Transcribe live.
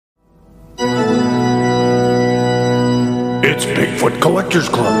It's Bigfoot Collectors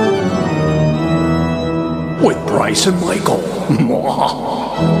Club with Bryce and Michael.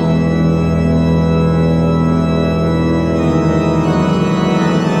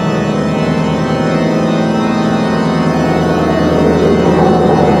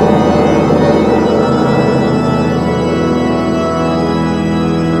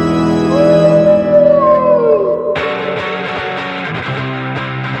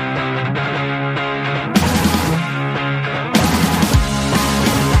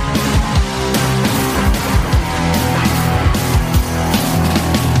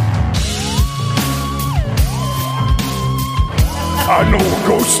 I know a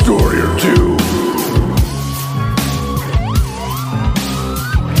ghost story or two.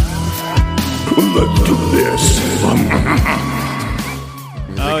 Let's do this.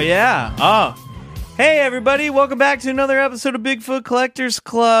 Oh, yeah. Oh. Hey, everybody. Welcome back to another episode of Bigfoot Collectors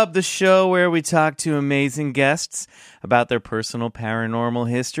Club, the show where we talk to amazing guests about their personal paranormal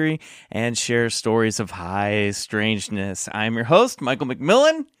history and share stories of high strangeness. I'm your host, Michael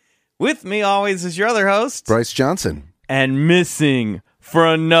McMillan. With me always is your other host, Bryce Johnson. And missing for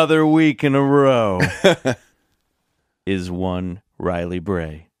another week in a row is one Riley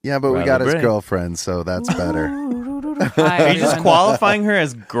Bray. Yeah, but we got his girlfriend, so that's better. Are you just qualifying her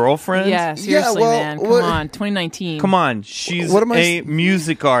as girlfriend? Yeah, seriously, man. Come on, 2019. Come on. She's a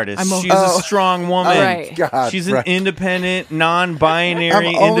music artist. She's a strong woman. Right. God, she's an independent,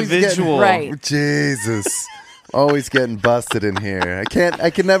 non-binary individual. Right. Jesus. Always getting busted in here. I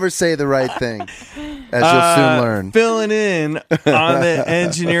can never say the right thing, as you'll soon learn. Filling in on the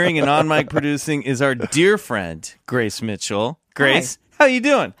engineering and on-mic producing is our dear friend, Grace Mitchell. Grace, how you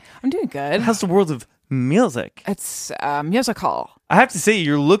doing? I'm doing good. How's the world of music? It's musical. I have to say,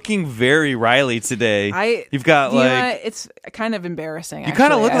 you're looking very Riley today. You've got it's kind of embarrassing. You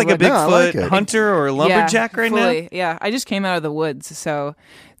kind of look like a Bigfoot hunter or lumberjack right fully, now. Yeah, I just came out of the woods, so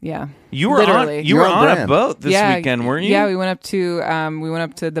yeah. You were on a boat this weekend, weren't you? Yeah, we went up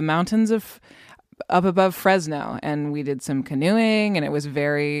to the mountains up above Fresno, and we did some canoeing, and it was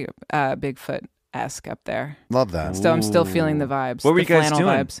very Bigfoot-esque up there. Love that. So I'm still feeling the vibes. What were you guys doing?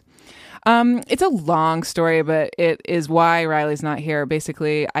 Vibes. It's a long story, but it is why Riley's not here.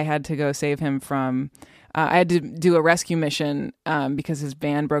 Basically, I had to go save him from. I had to do a rescue mission because his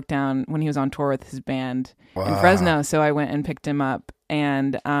van broke down when he was on tour with his band in Fresno. So I went and picked him up.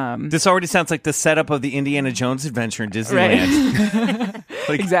 And this already sounds like the setup of the Indiana Jones adventure in Disneyland. Right.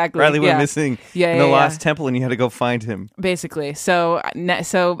 Exactly. Riley went missing in the Lost Temple, and you had to go find him. Basically, so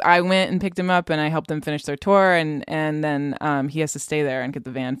I went and picked him up, and I helped them finish their tour, and then he has to stay there and get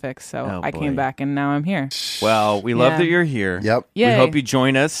the van fixed. So I came back, and now I'm here. Well, we love that you're here. Yep. We hope you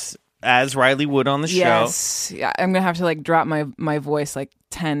join us as Riley would on the show. Yes. Yeah, I'm gonna have to drop my voice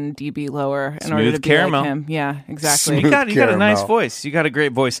 10 dB lower in order to be like him. Yeah, exactly. You got a nice voice. You got a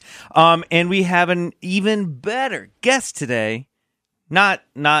great voice. And we have an even better guest today. Not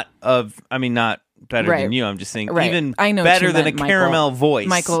better than you. I'm just saying even better than a caramel voice.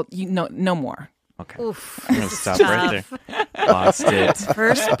 Michael, no more. Okay. Oof, I'm going to stop right there. Lost it.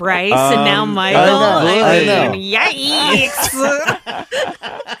 First Bryce and now Michael. I know. Yikes.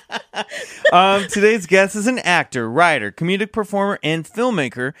 Today's guest is an actor, writer, comedic performer, and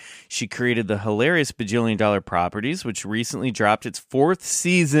filmmaker. She created the hilarious Bajillion Dollar Properties, which recently dropped its 4th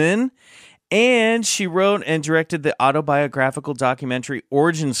season. And she wrote and directed the autobiographical documentary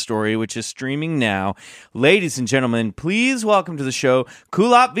Origin Story, which is streaming now. Ladies and gentlemen, please welcome to the show,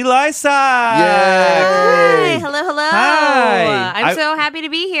 Kulap Vilaysack. Hi. Hello. Hi. I'm so happy to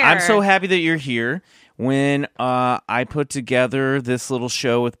be here. I'm so happy that you're here. When I put together this little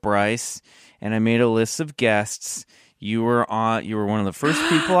show with Bryce, and I made a list of guests, you were one of the first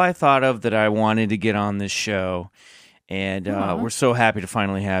people I thought of that I wanted to get on this show. And we're so happy to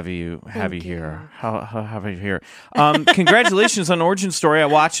finally have you here. How have you here? Congratulations on Origin Story. I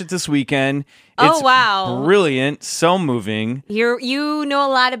watched it this weekend. It's wow. Brilliant. So moving. You know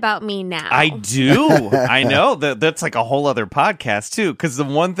a lot about me now. I do. I know. That's like a whole other podcast, too, because the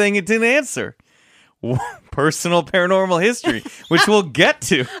one thing it didn't answer. Personal paranormal history, which we'll get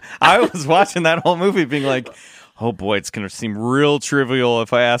to. I was watching that whole movie being like, oh boy, it's going to seem real trivial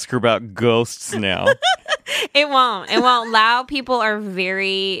if I ask her about ghosts now. It won't. Lao people are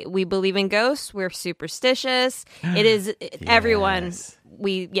we believe in ghosts. We're superstitious. It is everyone.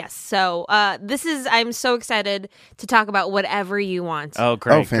 So I'm so excited to talk about whatever you want. Oh,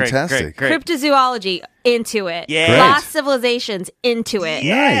 great. Oh, fantastic. Great. Cryptozoology, into it. Yes. Lost civilizations, into it.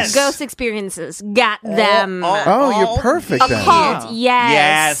 Yes. Ghost experiences, got them. Oh, you're perfect then. Occult,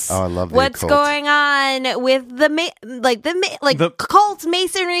 yes. Oh, I love the What's occult. going on with the cult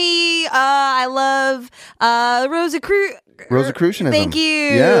masonry? I love Rosicrucianism. Thank you.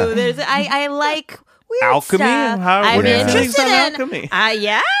 Yeah. I like weird Alchemy? stuff. What I'm are your interested feelings on in alchemy?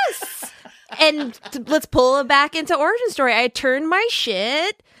 Yes. And let's pull it back into origin story. I turned my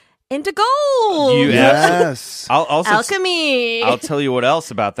shit into gold. Yes. I'll also Alchemy. I'll tell you what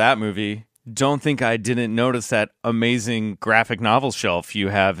else about that movie. Don't think I didn't notice that amazing graphic novel shelf you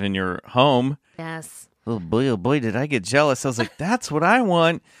have in your home. Yes. Oh boy, did I get jealous. I was like, that's what I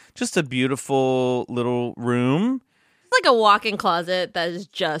want. Just a beautiful little room. It's like a walk-in closet that is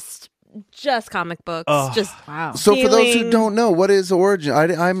just comic books. Just Wow. So for those who feeling- don't know, what is Origin?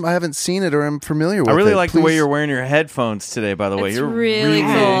 I haven't seen it or I'm familiar with it. I really like the way Please- you're wearing your headphones today, by the way. It's You're really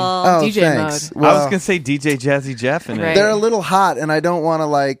cool. Oh, DJ thanks. mode. I was Well, going to say DJ Jazzy Jeff in it. Right. they're a little hot, and I don't want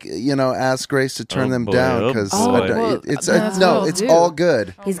to ask Grace to turn Oh, them boy, down oh, because boy. it's That's no, what it's we'll do. all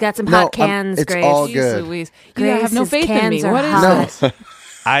good. He's got some No, hot cans, it's Grace. all Jeez good. Louise. You have no Grace's faith in me. cans are What is hot. No,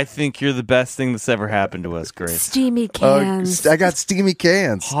 I think you're the best thing that's ever happened to us, Grace. Steamy cans. I got steamy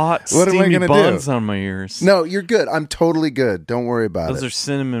cans. Hot, What am I steamy gonna buns do? on my ears. No, you're good. I'm totally good. Don't worry about Those it. are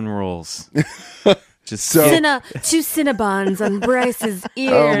cinnamon rolls. Just So- Two Cinnabons on Bryce's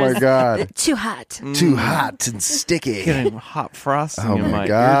ears. Oh my god, Too hot. too hot and sticky. getting hot frosting Oh in my my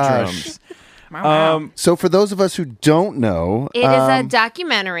gosh. eardrums. Wow. So for those of us who don't know, It is a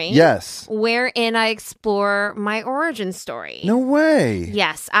documentary. yes, Wherein I explore my origin story. no way.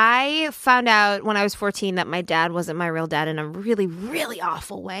 Yes, I found out when I was 14 that my dad wasn't my real dad in a really, really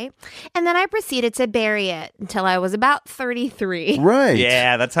awful way. And then I proceeded to bury it until I was about 33. Right.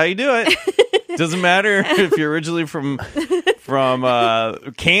 Yeah, that's how you do it. Doesn't matter if you're originally from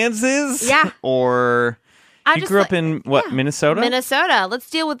Kansas, Yeah. or I you just grew up like- in what, yeah, Minnesota? Minnesota. Let's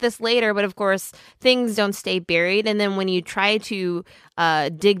deal with this later. But of course, things don't stay buried. And then when you try to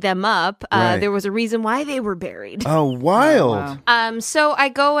dig them up, Right. there was a reason why they were buried. Oh, wild. Wow. So I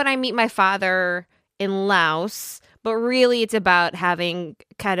go and I meet my father in Laos, but really it's about having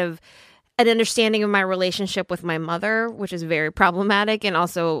kind of an understanding of my relationship with my mother, which is very problematic, and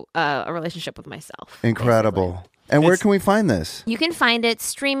also a relationship with myself. Incredible. And where It's- can we find this? You can find it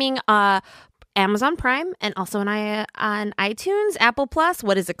streaming Amazon Prime and also on iTunes, Apple Plus.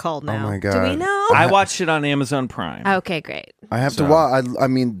 What is it called now? my Do God. we know? I watched it on Amazon Prime. Okay, great. I have So- to watch. I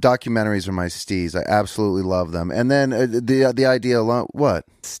mean, documentaries are my steez. I absolutely love them. And then the idea alone. What?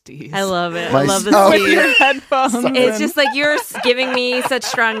 Steez. I love it. My I love the oh, Steve. Your headphones. It's just like you're giving me such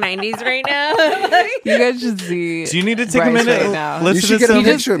strong 90s right now. You guys should see. Do you need to take a Bryce minute? right now. Listen You should to get a some.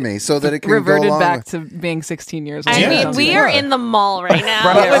 picture of me so that it can reverted go along back with- to being 16 years old. I Yeah. mean, we are in the mall right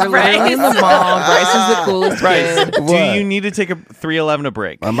now Yeah, with we're literally in Bryce. the mall. Bryce is the coolest kid. Do What? you need to take a 311 a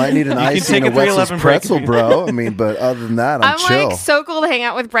break? I might need an can ice take and a a 311 Wetzel's break. pretzel, bro. I mean, but other than that, I'm I'm chill. like so cool to hang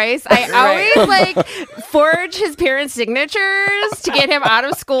out with Bryce. I always like forge his parents' signatures to get him out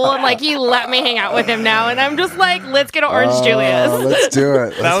of school, and like he let me hang out with him now, and I'm just like, let's get an Orange Julius. Let's do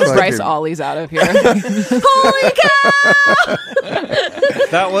it. That Let's was fucking- Bryce Ollie's out of here. Holy cow!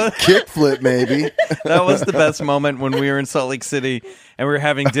 That was kickflip, maybe. that was the best moment when we were in Salt Lake City and we were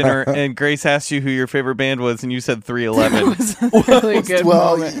having dinner and Grace asked you who your favorite band was and you said 311. It was a really good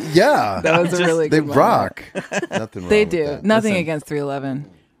Well, moment. yeah, That was a really they good moment. rock. Nothing wrong They with do. that. Nothing Listen, against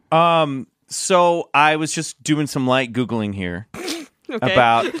 311. So I was just doing some light Googling here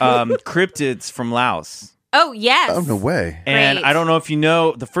about cryptids from Laos. Oh yes. Oh no way. And Great. I don't know if you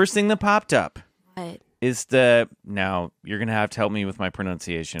know, the first thing that popped up What? is now you're going to have to help me with my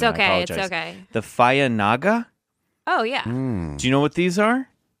pronunciation. It's and I okay. It's apologize. okay. The Fayanaga? Oh yeah. Hmm. Do you know what these are?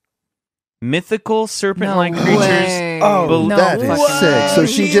 Mythical serpent-like No creatures. way. Oh, No that is fucking sick. So way.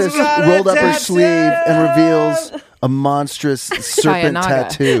 she He's just got a rolled up her tattoo. sleeve and reveals a monstrous serpent Fayanaga.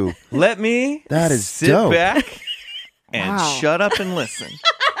 tattoo. Let me That is sit dope. back and Wow. shut up and listen.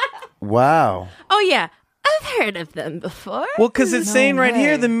 Wow. Oh yeah. I've heard of them before. Well, because it's No saying right way.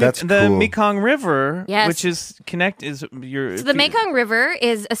 here That's the cool. Mekong River, Yes. which is your. So the Mekong River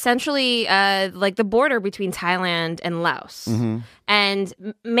is essentially like the border between Thailand and Laos. Mm-hmm.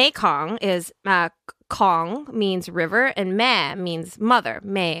 And Mekong is Kong means river and Me means mother.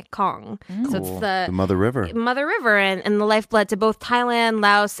 Mekong. So it's The Mother River. Mother River and the lifeblood to both Thailand,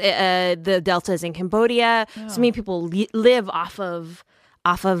 Laos, the deltas in Cambodia. So many people live off of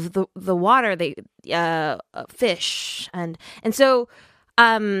the water. They fish and so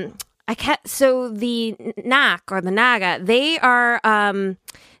so the Nak or the Naga, they are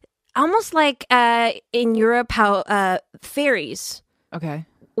almost like in Europe how fairies Okay.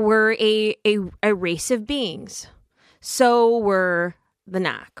 were a race of beings. So were the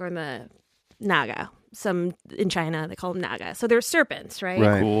Nak or the Naga. Some in China they call them Naga. So they're serpents, right?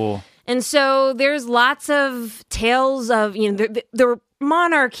 Right. Cool. And so there's lots of tales of, there were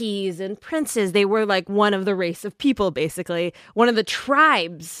monarchies and princes. They were like one of the race of people, basically, one of the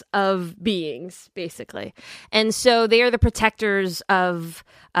tribes of beings, basically. And so they are the protectors of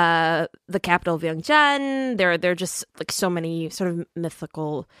the capital of Yangzhen. They're just like so many sort of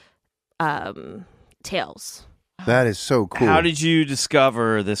mythical tales. That is so cool. How did you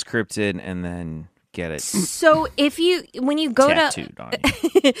discover this cryptid and then get it So when you go tattooed on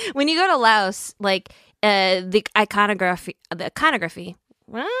you? when you go to Laos, like the iconography. Iconography?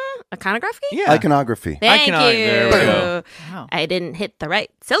 Yeah. Iconography. Thank you. There we go. Wow. I didn't hit the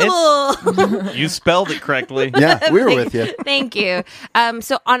right syllable. You spelled it correctly. Yeah, we were with you. Thank you.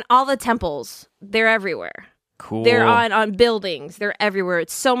 So on all the temples, they're everywhere. Cool. They're on buildings. They're everywhere.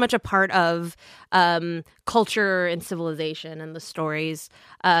 It's so much a part of culture and civilization and the stories.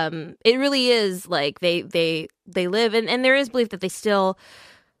 It really is like they live, and there is belief that they still.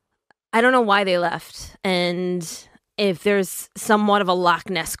 I don't know why they left, and if there's somewhat of a Loch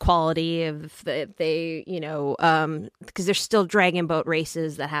Ness quality of they, because there's still dragon boat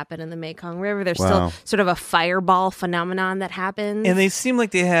races that happen in the Mekong River. There's still sort of a fireball phenomenon that happens. And they seem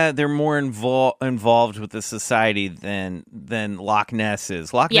like they're more involved with the society than Loch Ness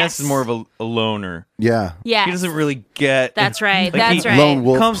is. Loch Ness is more of a loner. Yeah. Yeah. He doesn't really get. That's right. Like That's right. Lone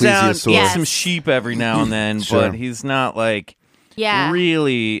wolf, Comes out, plesiosaurus. eats some sheep every now and then, Sure. but he's not like Yeah.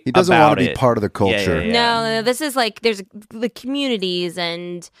 really. He doesn't about want to be it. part of the culture. Yeah. No, this is like there's the communities,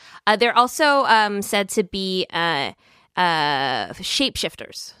 and they're also said to be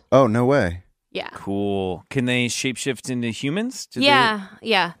shapeshifters. Oh, no way. Yeah. Cool. Can they shapeshift into humans? Yeah,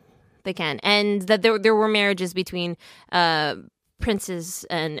 they can, and that there were marriages between princes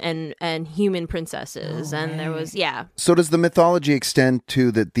and human princesses, and there was So does the mythology extend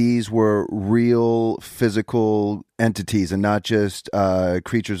to that these were real physical entities and not just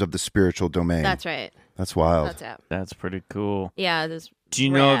creatures of the spiritual domain? That's right. That's wild. That's it. That's pretty cool. Yeah. This. Do you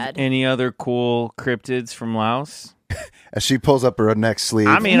know of Rad. any other cool cryptids from Laos? As she pulls up her next sleeve.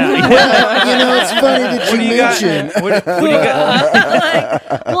 I mean, you know, it's funny that what do you you got? mention. What do you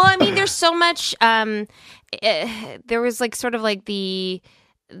got? Well, I mean, there's so much. There was like sort of like there's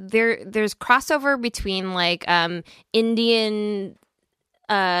crossover between like Indian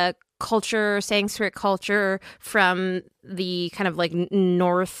culture, Sanskrit culture from the kind of like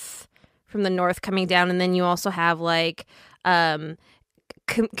north coming down, and then you also have like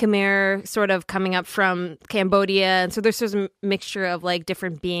Khmer sort of coming up from Cambodia, and so there's sort of a mixture of like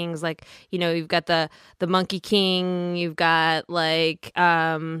different beings. Like you've got the Monkey King, you've got like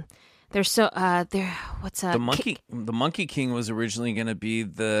there's so what's The Monkey King was originally going to be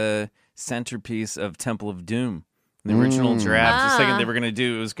the centerpiece of Temple of Doom. The original draft, the second they were going to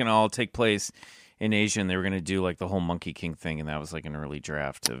do, it was going to all take place in Asia, and they were going to do like the whole Monkey King thing, and that was like an early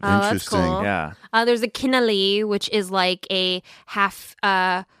draft of. That's Interesting. cool. Yeah. There's a Kinali, which is like a half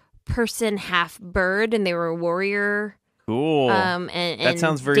person, half bird, and they were a warrior. Cool. And that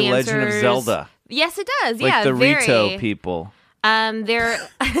sounds very Legend of dancers. Zelda. Yes, it does. Like yeah, the very. Rito people. They're.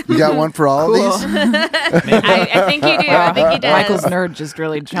 You got one for all of these? I think you do. I think he does. Michael's nerd just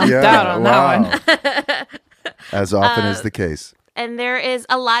really jumped Yeah, out on wow. that one. As often is the case. And there is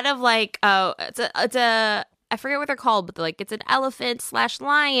a lot of like, it's a I forget what they're called, but like it's an elephant /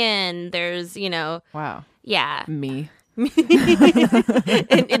 lion. There's Wow. yeah. Me. and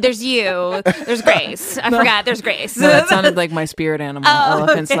there's you. There's Grace. I forgot. There's Grace. No, that sounded like my spirit animal, Oh,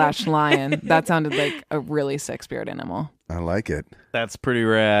 elephant okay. / lion. That sounded like a really sick spirit animal. I like it. That's pretty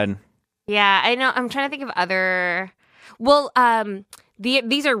rad. Yeah, I know. I'm trying to think of other. Well,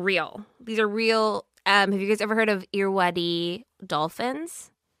 these are real. These are real. Have you guys ever heard of Irrawaddy dolphins?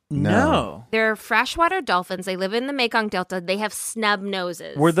 No. They're freshwater dolphins. They live in the Mekong Delta. They have snub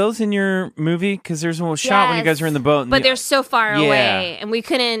noses. Were those in your movie? Because there's one shot when you guys were in the boat. But they're so far Yeah. away, and we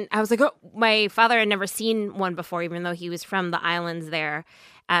couldn't. I was like, oh, my father had never seen one before, even though he was from the islands there.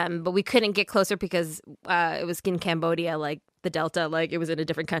 But we couldn't get closer because it was in Cambodia, like the Delta, like it was in a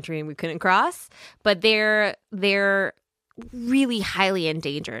different country, and we couldn't cross. But they're really highly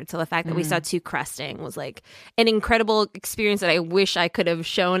endangered. So the fact that we saw two cresting was like an incredible experience that I wish I could have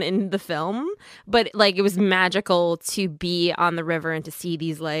shown in the film. But like it was magical to be on the river and to see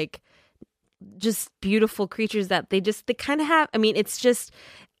these like just beautiful creatures that they kind of have. I mean, it's just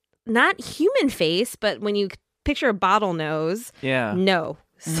not human face, but when you picture a bottlenose, Yeah. no.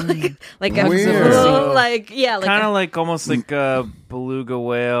 It's like a Weird. little, like yeah, like Kind a- of like almost like a beluga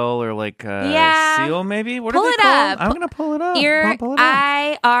whale or like a Yeah. seal, maybe? What Pull are they it called? up. I'm going to pull it up. Ir- I'll pull it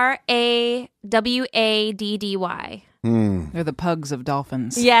up. IRAWADDY. They're the pugs of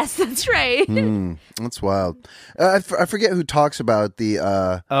dolphins. Yes, that's right. That's wild. I forget who talks about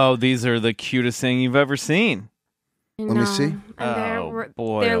the. Oh, these are the cutest thing you've ever seen. Let me see.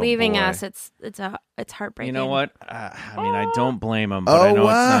 Boy, they're leaving boy. us. It's heartbreaking. You know what? I mean, I don't blame them, but I know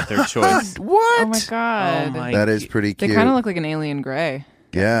it's not their choice. What? Oh my god. Oh my That is pretty They cute. kind of look like an alien gray.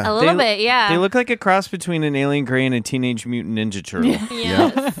 Yeah. A little bit, yeah. They look like a cross between an alien gray and a Teenage Mutant Ninja Turtle.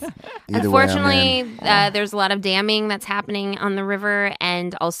 Yes. Either way, I'm Unfortunately, in. there's a lot of damming that's happening on the river,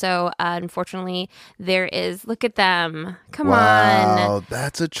 and also, unfortunately, there is. Look at them! Come on! Wow,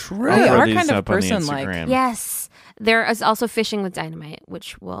 that's a trip. They I'll throw are these kind of up on the person-like. Instagram. Yes, there is also fishing with dynamite,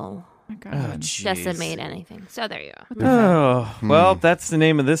 which will Oh my Oh, god. jeez. decimate anything. So there you go. Oh, well, that's the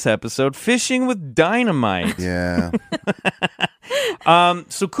name of this episode, Fishing with Dynamite. Yeah.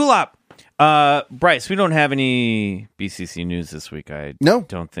 So Kulap, Bryce, we don't have any BCC news this week. I No.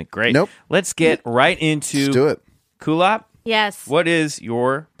 don't think. Great. Nope. Let's get right into Let's do it. Kulap. Yes. What is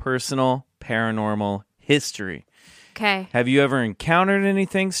your personal paranormal history? Okay. Have you ever encountered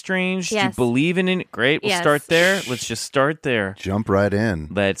anything strange? Do you Yes. believe in it? Great. We'll Yes. start there. Let's just start there. Jump right in.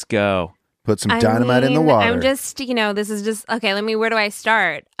 Let's go. Put some dynamite in the water. I'm just, this is just okay. Where do I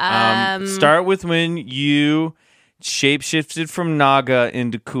start? Start with when you shapeshifted from Naga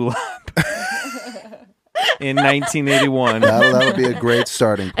into Kulap in 1981. That'll be a great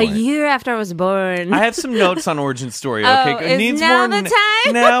starting A point. year after I was born. I have some notes on origin story. Oh, Okay, is now the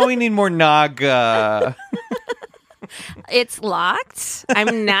time? Now we need more Naga. It's locked.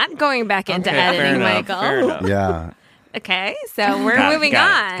 I'm not going back into Okay, fair editing, enough, Michael. fair enough. Yeah. Okay, so we're Got it, moving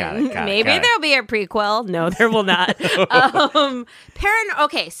got on. it, got it, got it, Maybe got it. there'll be a prequel. No, there will not.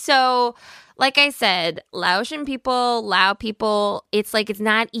 Okay, so like I said, Laotian people, Lao people, it's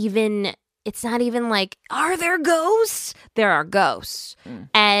not even like, are there ghosts? There are ghosts.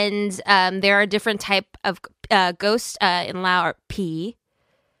 And there are different type of ghosts in Lao are P.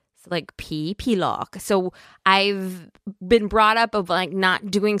 So like P-lock. So I've been brought up of like not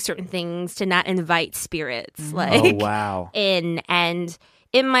doing certain things to not invite spirits. Like Oh, wow. and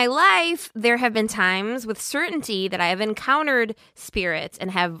in my life, there have been times with certainty that I have encountered spirits and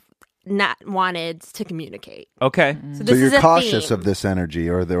have not wanted to communicate. Okay. So So this is you're a cautious theme. of this energy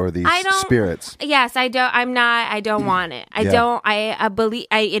or these I don't- spirits. Yes, I don't. I'm not. I don't want it. I Yeah. don't. I believe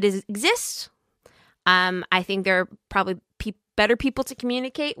it exists. I think there are probably better people to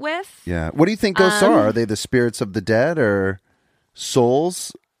communicate with. Yeah. What do you think ghosts are? Are they the spirits of the dead or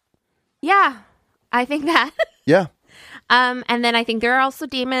souls? Yeah, I think that. Yeah. And then I think there are also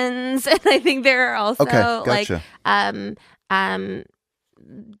demons, and I think there are also Okay, gotcha.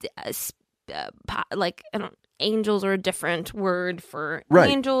 angels are a different word for Right.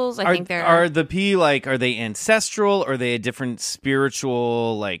 angels. I Are, think there are the P are they ancestral? Are they a different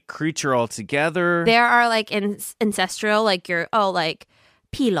spiritual creature altogether? there are like ancestral, like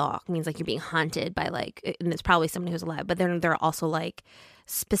P-lock means like you're being haunted by and it's probably somebody who's alive. But then there are also like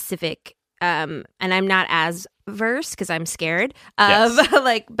specific, and I'm not as versed because I'm scared of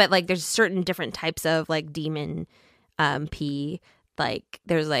Yes. but there's certain different types of like demon, P. Like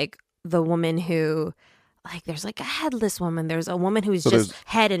there's like the woman who. Like there's like a headless woman. There's a woman who's So just there's-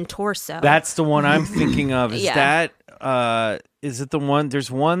 head and torso. That's the one I'm thinking of. Is Yeah. that is it the one? There's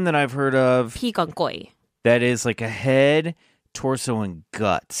one that I've heard of Pikonkoi. that is like a head, torso, and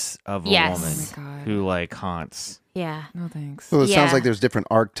guts of a Yes. woman Oh my God. who haunts. Yeah. No thanks. So it sounds Yeah. like there's different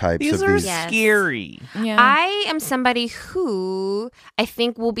archetypes These of are these. Yes. scary. Yeah. I am somebody who I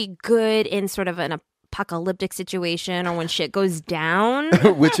think will be good in sort of an apocalyptic situation or when shit goes down.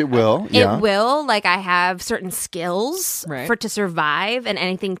 Which it will. Yeah. It will. Like I have certain skills Right. to survive, and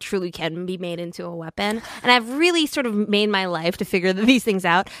anything truly can be made into a weapon. And I've really sort of made my life to figure these things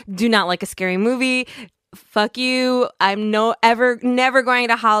out. Do not like a scary movie. Fuck you. I'm never going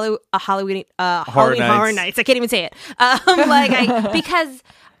to Halloween Horror Nights. I can't even say it. Because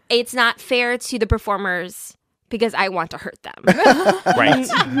it's not fair to the performers because I want to hurt them. Right.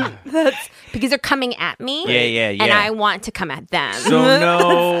 That's because they're coming at me. Yeah. And I want to come at them. So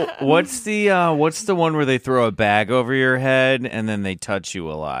no, what's the one where they throw a bag over your head and then they touch you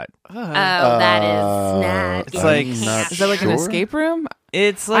a lot? That is not. It's like- not Is that like an sure. escape room?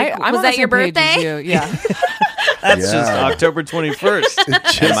 It's like I'm Was on that the your same page as birthday? you. Yeah. that's Yeah. just October 21st at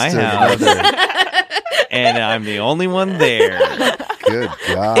Just my house, another- and I'm the only one there. Good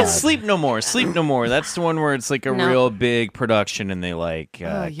God. It's Sleep No More. Sleep No More. That's the one where it's like a No. real big production and they yuck.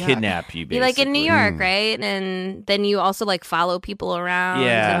 kidnap you. Basically, You like in New York, right? And then you also like follow people around.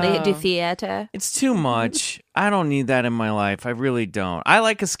 Yeah. And they do theater. It's too much. I don't need that in my life. I really don't. I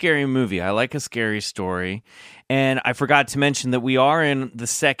like a scary movie. I like a scary story. And I forgot to mention that we are in the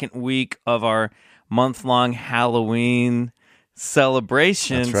second week of our month-long Halloween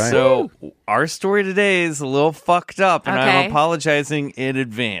celebration. That's right. So our story today is a little fucked up, and Okay. I'm apologizing in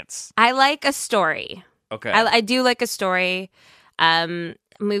advance. I like a story. Okay. I do like a story.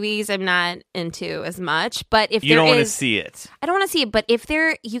 Movies I'm not into as much, but if you don't want to is, see it. I don't want to see it, but if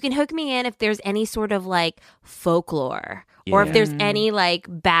you can hook me in if there's any sort of like folklore or if there's any like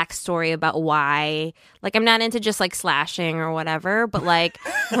backstory about why. Like I'm not into just like slashing or whatever, but like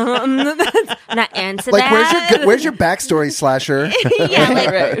not into Like, that. where's your backstory, slasher? Yeah,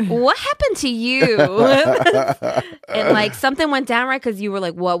 like what happened to you? And like something went down right because you were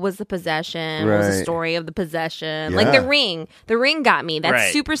like, what was the possession? What was the Right. story of the possession? Yeah. Like the ring. The ring got me. That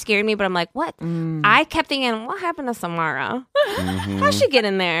Right. super scared me, but I'm like, what? I kept thinking, what happened to Samara? How'd she get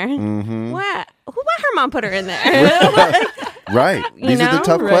in there? What? Why her mom put her in there? Right. You These are the know?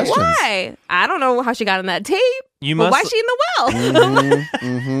 tough questions. Why? I don't know how she got in that tape. You But why must- is she in the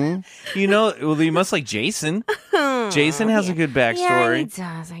well? You know, well, you must like Jason. Jason has a good Yeah, he backstory.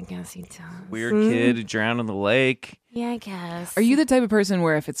 does. I guess he does. Weird kid who drowned in the lake. Yeah, I guess. Are you the type of person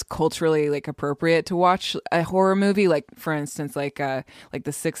where if it's culturally like appropriate to watch a horror movie, like for instance, like The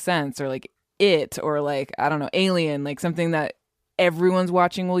Sixth Sense or like It or like I don't know, Alien, like something that everyone's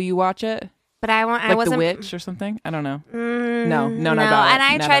watching, will you watch it? But I Like wasn't. The Witch or something? I don't know. No, not about and it.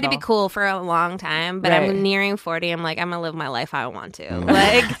 I Not tried at to be all. cool for a long time, but Right. I'm nearing 40. I'm like, I'm gonna live my life how I want to.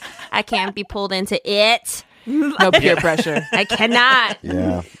 Like, I can't be pulled into it. No peer pressure. I cannot.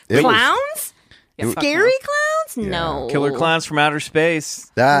 Yeah. It was- Clowns? Yeah, fuck Scary no. clowns? No. Killer Clowns from Outer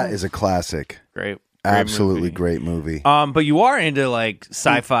Space. that is a classic. Great. Absolutely movie. great movie. But you are into like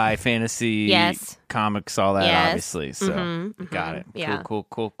sci-fi, fantasy, Yes. comics, all that, Yes. obviously. So got it. Yeah.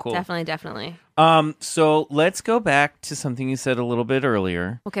 Cool. Definitely. So let's go back to something you said a little bit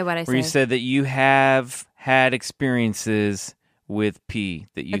earlier, Okay, what I where you say? said that you have had experiences with pee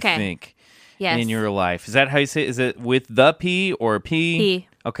that you Okay. think Yes. in your life. Is that how you say it? Is it with the pee or pee? Pee.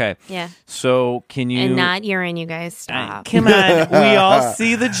 Okay. Yeah. So can you And not urine, you guys. Stop. Come on, we all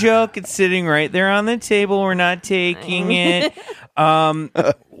see the joke. It's sitting right there on the table. We're not taking it.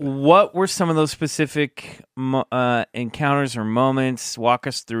 What were some of those specific encounters or moments? Walk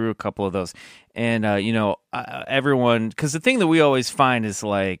us through a couple of those. And, everyone, because the thing that we always find is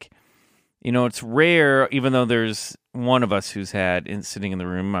like, it's rare, even though there's one of us who's sitting in the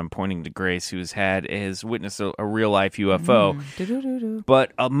room, I'm pointing to Grace, has witnessed a real life UFO.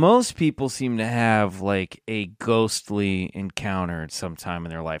 But most people seem to have like a ghostly encounter at some time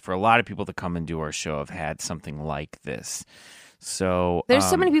in their life. Or a lot of people that come and do our show have had something like this. So There's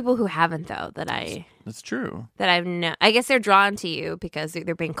so many people who haven't though that that's true. I've known. I guess they're drawn to you because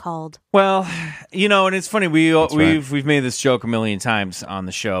they're being called. Well, and it's funny. We've made this joke a million times on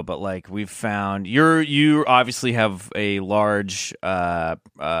the show, but like we've found you obviously have a large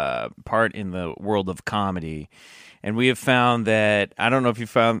part in the world of comedy, and we have found that I don't know if you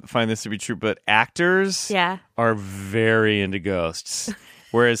find this to be true, but actors are very into ghosts.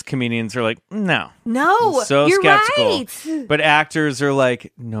 Whereas comedians are like, no. No, you're skeptical. right. But actors are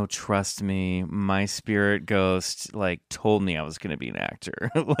like, no, trust me. My spirit ghost told me I was going to be an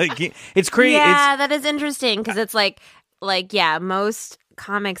actor. It's crazy. Yeah, that is interesting because it's like most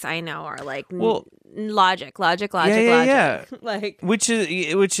comics I know are like logic. Yeah. Like Which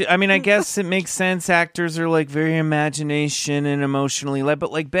I mean, I guess it makes sense. Actors are like very imagination and emotionally led,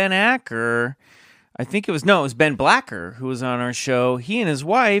 but like Ben Acker, I think it was Ben Blacker who was on our show. He and his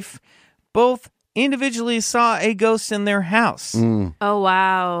wife both individually saw a ghost in their house oh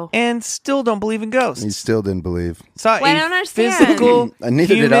wow. and still don't believe in ghosts. He still didn't believe. Saw Well, I a don't understand. physical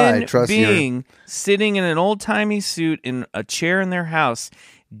Neither did I. human Trust your- being sitting in an old-timey suit in a chair in their house.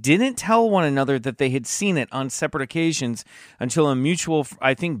 Didn't tell one another that they had seen it on separate occasions until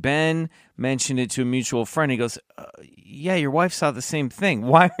I think Ben mentioned it to a mutual friend. He goes, yeah, your wife saw the same thing.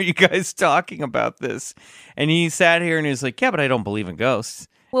 Why are you guys talking about this? And he sat here and he was like, yeah, but I don't believe in ghosts.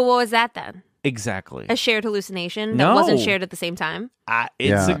 Well, what was that then? Exactly. A shared hallucination that No. wasn't shared at the same time?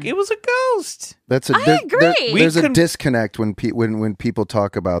 It was a ghost. I agree. There's a disconnect when people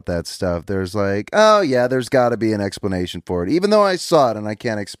talk about that stuff. There's like, oh yeah, there's got to be an explanation for it, even though I saw it and I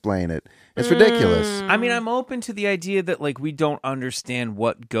can't explain it. It's ridiculous. I mean, I'm open to the idea that we don't understand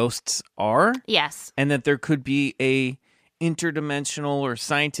what ghosts are. Yes. And that there could be a interdimensional or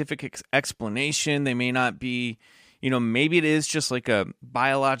scientific explanation. They may not be, maybe it is just like a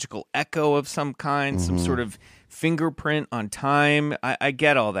biological echo of some kind, some sort of fingerprint on time. I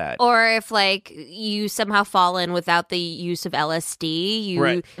get all that. Or if you somehow fall in without the use of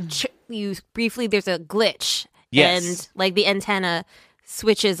LSD, you briefly there's a glitch. Yes. And the antenna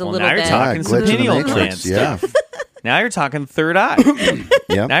switches a little now bit. you're talking glitch in the pineal matrix, gland yeah. stuff. Now you're talking third eye.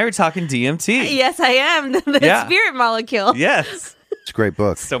 Yeah. Now you're talking DMT. Yes, I am. The Yeah. spirit molecule. Yes. It's a great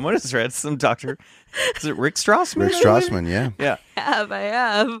book. Someone has read some Dr. Is it Rick Strassman? Rick Strassman, yeah. Yeah. I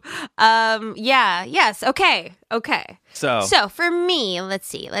have. Yeah. Yes. Okay. So for me, let's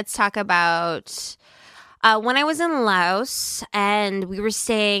see. Let's talk about when I was in Laos and we were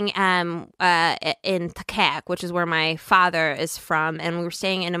staying in Takak, which is where my father is from, and we were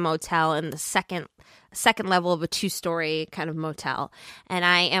staying in a motel in the second level of a 2-story kind of motel. And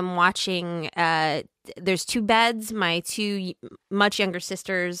I am watching. There's 2 beds. My 2 much younger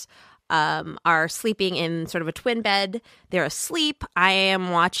sisters are sleeping in sort of a twin bed. They're asleep. I am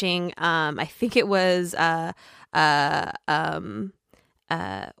watching. I think it was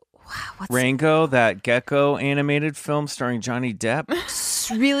Rango, that gecko animated film starring Johnny Depp.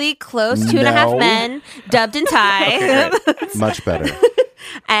 Really close. 2.5 Men, dubbed in Thai. Okay, much better.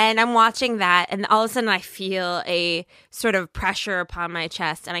 And I'm watching that, and all of a sudden I feel a sort of pressure upon my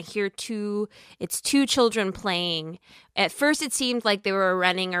chest, and I hear 2 children playing. At first it seemed like they were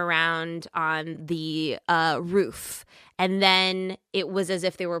running around on the roof, and then it was as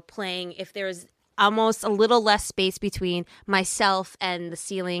if they were playing, if there was almost a little less space between myself and the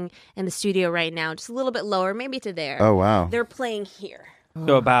ceiling in the studio right now, just a little bit lower, maybe to there. Oh, wow. They're playing here.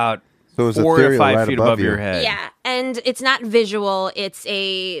 So about So it was 4 to ethereal 5 right feet above above you. your head. Yeah, and it's not visual. It's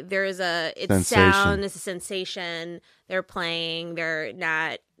Sensation. sound. It's a sensation. They're playing. They're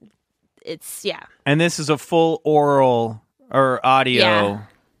not. It's And this is a full oral or audio Yeah.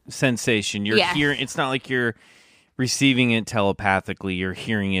 sensation. You're Yeah. hearing. It's not like you're receiving it telepathically. You're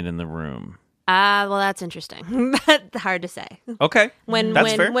hearing it in the room. well, that's interesting. That's hard to say. Okay,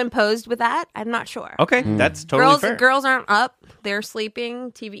 that's fair. When posed with that, I'm not sure. Okay, that's totally fair. Girls aren't up. They're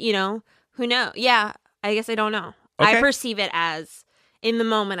sleeping. TV. Who knows? Yeah, I guess I don't know. Okay. I perceive it as in the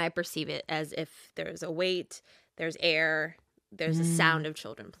moment. I perceive it as if there's a weight, there's air, there's a sound of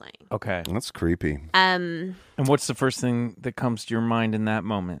children playing. Okay, That's creepy. and what's the first thing that comes to your mind in that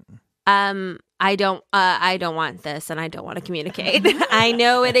moment? I don't want this, and I don't want to communicate. I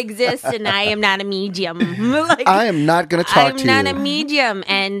know it exists, and I am not a medium. I am not going to talk to you. I'm not a medium.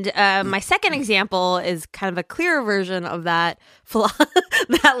 And my second example is kind of a clearer version of that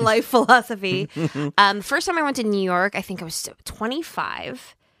that life philosophy. The first time I went to New York, I think I was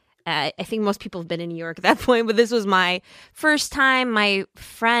 25. I think most people have been in New York at that point, but this was my first time. My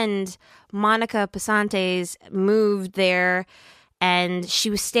friend Monica Pasantes moved there, and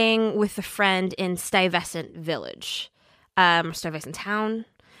she was staying with a friend in Stuyvesant Village, Stuyvesant Town,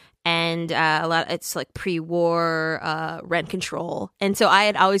 and it's like pre-war rent control. And so I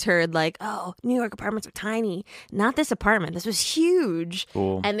had always heard like, oh, New York apartments are tiny. Not this apartment. This was huge.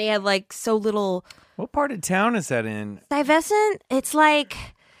 Cool. And they had like so little. What part of town is that in? Stuyvesant? It's like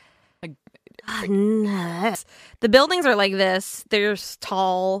the buildings are like this. They're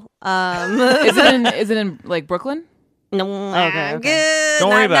tall. Is it in like Brooklyn? No, Okay. good. Don't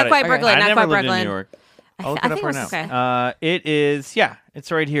worry about not quite it. Brooklyn. I Not never quite lived Brooklyn. in New York. I'll look I it up think right it now. was okay. It is. Yeah, it's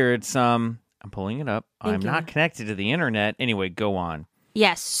right here. It's I'm pulling it up. I'm Thank you. not connected to the internet. Anyway, go on.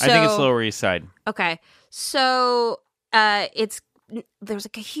 Yes. So, I think it's Lower East Side. Okay. So there's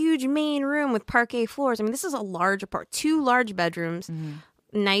like a huge main room with parquet floors. I mean, this is a large apartment, 2 large bedrooms,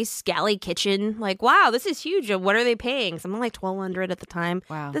 nice galley kitchen. Like, wow, this is huge. What are they paying? Something like $1,200 at the time.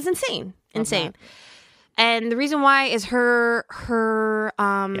 Wow. That's insane. Insane. And the reason why is her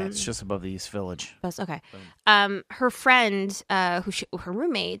Yeah, it's just above the East Village. okay. Her friend, her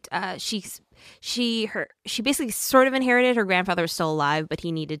roommate, she basically sort of inherited. Her grandfather was still alive, but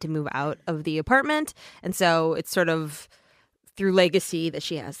he needed to move out of the apartment, and so it's sort of through legacy that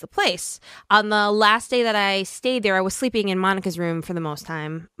she has the place. On the last day that I stayed there, I was sleeping in Monica's room for the most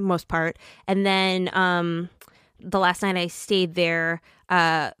part, and then the last night I stayed there,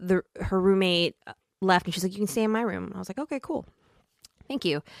 her roommate left, and she's like, "You can stay in my room." And I was like, "Okay, cool, thank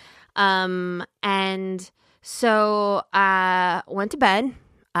you." And so I went to bed.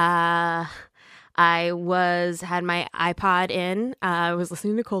 I had my iPod in. I was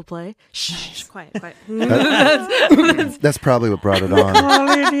listening to Coldplay. Shh, quiet. That's probably what brought it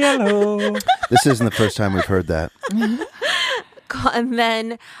on. This isn't the first time we've heard that. And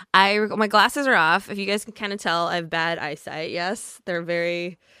then my glasses are off. If you guys can kind of tell, I have bad eyesight. Yes, they're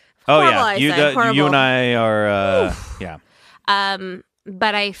very. Oh horrible yeah, eyesight, you and I are. Yeah.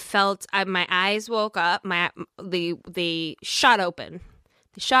 But I felt my eyes woke up. They shot open.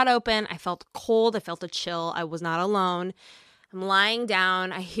 I felt cold. I felt a chill. I was not alone. I'm lying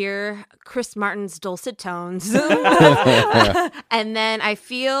down. I hear Chris Martin's dulcet tones. And then I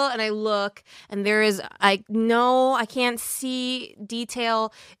feel and I look, and I can't see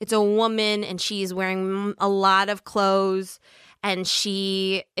detail. It's a woman, and she's wearing a lot of clothes. and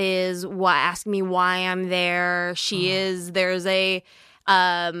she is asking me why I'm there. She's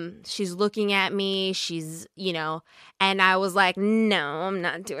looking at me. She's, and I was like, no, I'm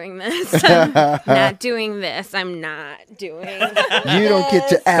not doing this. I'm not doing this. I'm not doing this. You don't get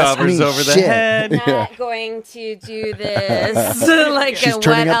to ask Covers me over the shit. head. Not going to do this. Like, She's what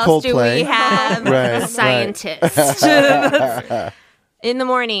turning up else do Coldplay. we have? Right, A scientist. In the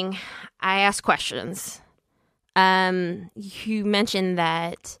morning, I ask questions. You mentioned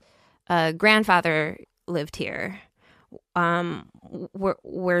that grandfather lived here.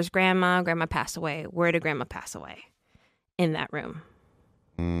 Where's grandma? Grandma passed away. Where did grandma pass away? In that room.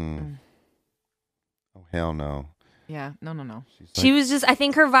 Oh, hell no. Yeah, no. She was just, I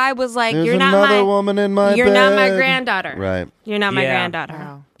think her vibe was like, There's you're not another woman in my you're bed. not my granddaughter. Right. You're not my Yeah. granddaughter.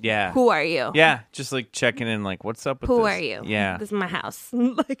 Wow. Yeah. Who are you? Yeah, just like checking in, like, what's up with Who this? are you? Yeah. This is my house.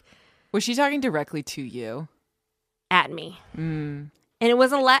 Like, Was she talking directly to you? at me. And it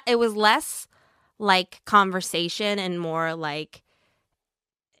wasn't it was less like conversation and more like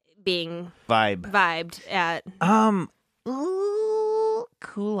being vibed at.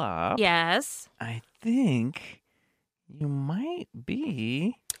 Kulap. Yes. I think you might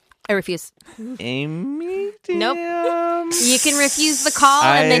be I refuse. a medium. Nope. You can refuse the call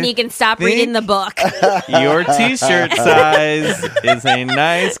and then I you can stop think- reading the book. Your t-shirt size is a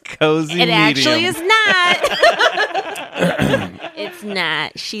nice, cozy It medium. actually is not. It's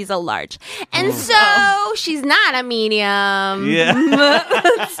not. She's a large. And so she's not a medium. Yeah.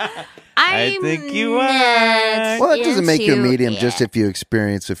 I I'm think you not are. Well, it doesn't make you a into medium it. just if you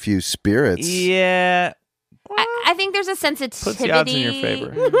experience a few spirits. Yeah. I think there's a sensitivity. Puts the odds in your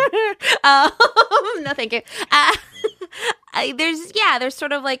favor. No, thank you. There's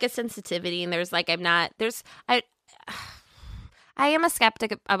sort of like a sensitivity, and there's like I am a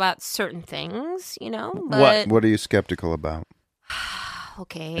skeptic about certain things, But What are you skeptical about?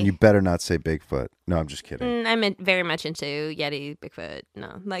 okay, And you better not say Bigfoot. No, I'm just kidding. I'm very much into Yeti, Bigfoot.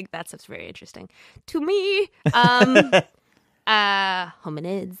 No, like that stuff's very interesting to me.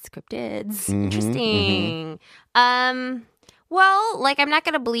 Hominids, cryptids, interesting. Well, like I'm not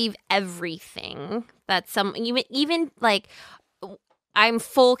gonna believe everything that even like I'm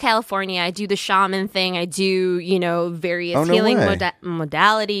full California. I do the shaman thing. I do various Oh, no healing way.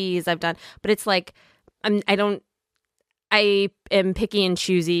 modalities I've done, but it's like I am picky and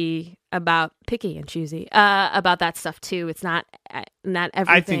choosy about that stuff too. It's not everything.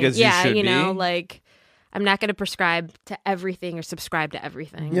 I think as you should be. Like I'm not going to prescribe to everything or subscribe to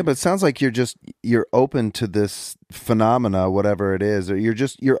everything. Yeah, but it sounds like you're open to this phenomena, whatever it is, or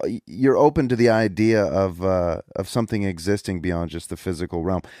you're open to the idea of something existing beyond just the physical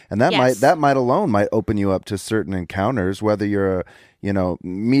realm, and that Yes. might alone open you up to certain encounters, whether you're a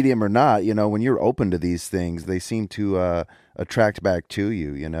medium or not. When you're open to these things, they seem to attract back to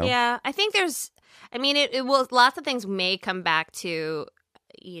you. Yeah, I think it will. Lots of things may come back to,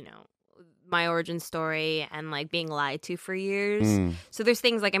 my origin story and like being lied to for years. So there's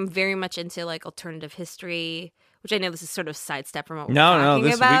things like I'm very much into like alternative history, which I know this is sort of sidestep from what we're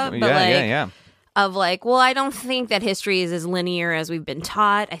talking about. But yeah. Of like, well, I don't think that history is as linear as we've been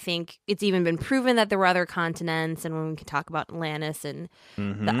taught. I think it's even been proven that there were other continents, and when we can talk about Atlantis and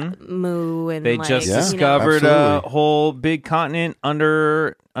the Mu, and They like, just Yeah, discovered a absolutely. whole big continent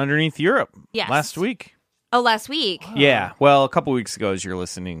underneath Europe Yes. last week. Oh, last week. Yeah, well, a couple weeks ago as you're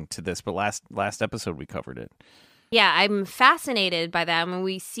listening to this, but last episode we covered it. Yeah, I'm fascinated by that. When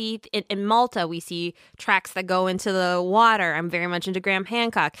we see in Malta, we see tracks that go into the water. I'm very much into Graham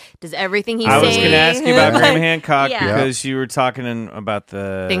Hancock. Does everything he say? I was going to ask you about Graham Hancock Yeah. because you were talking about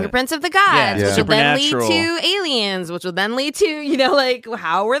the Fingerprints of the gods, Yeah. which will then lead Supernatural. to aliens, which will then lead to, like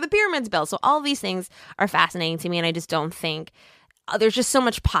how were the pyramids built? So all these things are fascinating to me, and I just don't think there's just so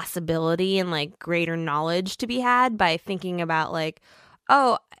much possibility and like greater knowledge to be had by thinking about like,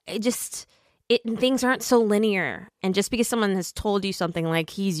 things aren't so linear. And just because someone has told you something like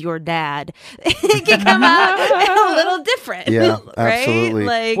he's your dad, it can come out a little different. Yeah, right? absolutely.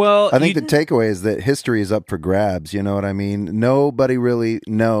 Like, Well, I think the takeaway is that history is up for grabs. You know what I mean? Nobody really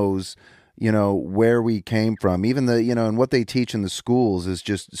knows, where we came from. Even and what they teach in the schools is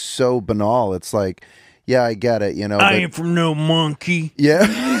just so banal. It's like, yeah, I get it. I but- ain't from no monkey. Yeah.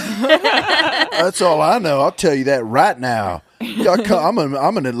 That's all I know. I'll tell you that right now. I'm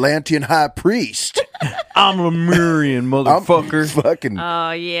an Atlantean high priest. I'm Lemurian, I'm motherfucker. fucking.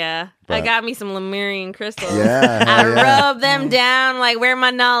 oh yeah, I got me some Lemurian crystals. Yeah, I hell yeah. rub them down like where my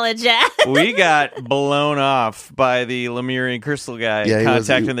knowledge at. We got blown off by the Lemurian crystal guy. Yeah,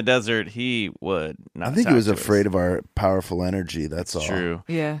 Contact in the desert. He would not. I think he talk was to afraid us. of our powerful energy. That's all. True.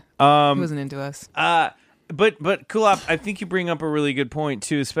 Yeah. He wasn't into us. but Kulap, I think you bring up a really good point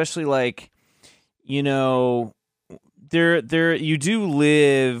too, especially like, you know, there you do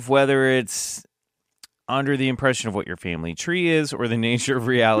live, whether it's under the impression of what your family tree is or the nature of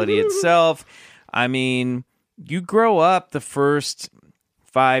reality itself. I mean, you grow up the first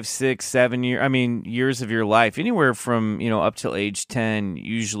 5, 6, 7 years of your life, anywhere from, up till age 10,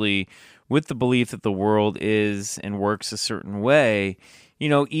 usually with the belief that the world is and works a certain way.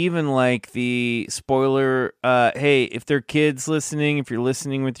 Even like the spoiler, hey, if there are kids listening, if you're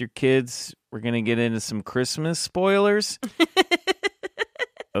listening with your kids, we're going to get into some Christmas spoilers.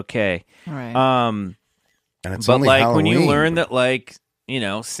 Okay. All right. And it's but only like Halloween. when you learn that like,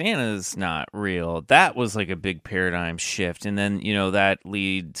 Santa's not real, that was like a big paradigm shift. And then, that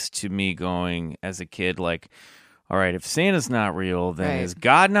leads to me going as a kid, like, all right, if Santa's not real, then is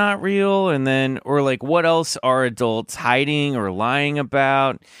God not real? And then, or like, what else are adults hiding or lying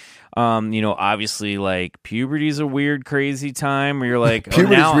about? Obviously, like, puberty's a weird, crazy time where you're like,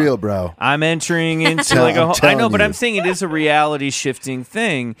 puberty's now real, bro. I'm entering into like a whole, I know, but I'm saying it is a reality shifting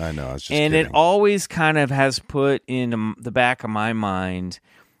thing. I know, I was just and kidding. it always kind of has put in the back of my mind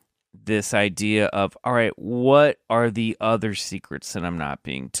this idea of, all right, what are the other secrets that I'm not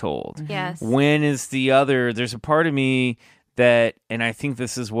being told? Yes. When is the other? There's a part of me that, and I think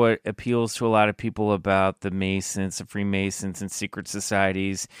this is what appeals to a lot of people about the Masons, the Freemasons, and secret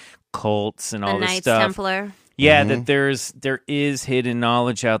societies, cults, and all the this Knights stuff. Templar. Yeah, that there is hidden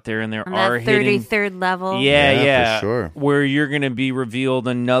knowledge out there, and there On are that hidden 33rd level. Yeah, for sure. where you're going to be revealed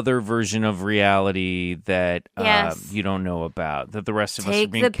another version of reality that Yes. you don't know about, that the rest of us are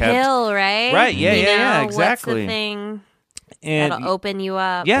Take being the kept. pill, right? Right, yeah, What's exactly. the thing And that'll open you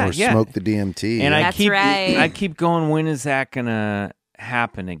up? yeah, Or smoke the DMT. And yeah. I That's keep right. I keep going, when is that gonna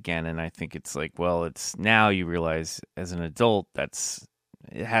happen again? And I think it's like, well, it's now you realize as an adult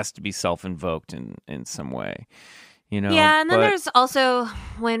it has to be self-invoked in some way. Yeah, and then but- there's also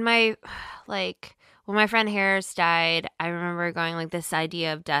when my friend Harris died, I remember going like, this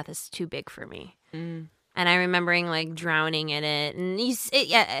idea of death is too big for me. And I remembering like drowning in it. And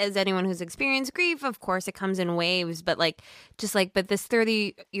as anyone who's experienced grief, of course it comes in waves, but like but this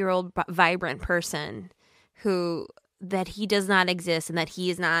 30-year-old vibrant person that he does not exist, and that he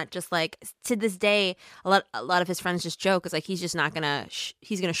is not just like, to this day, a lot of his friends just joke, it's like he's just not gonna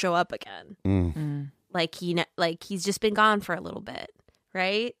he's gonna show up again. Like he's just been gone for a little bit,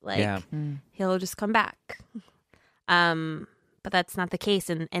 right? Like he'll just come back. But that's not the case,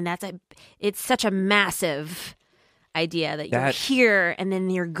 and it's such a massive idea that you're here and then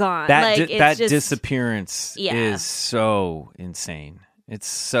you're gone. That disappearance is so insane. It's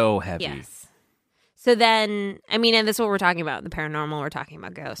so heavy. Yes. So then, I mean, and this is what we're talking about, the paranormal, we're talking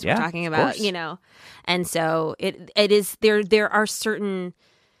about ghosts, we're talking about, and so it is, there are certain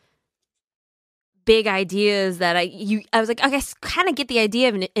big ideas that I was like, I guess kind of get the idea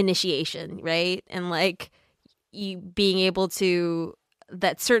of an initiation, right? And like you being able to,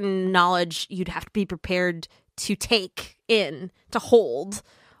 that certain knowledge you'd have to be prepared to take in, to hold,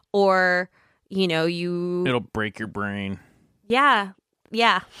 or, it'll break your brain. Yeah.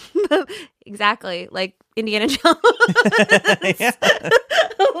 Exactly. Like Indiana Jones.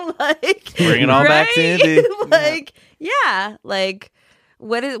 Like, bring it all back to Indy.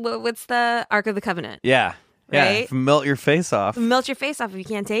 What's the Ark of the Covenant? Yeah. Right? Melt your face off. Melt your face off if you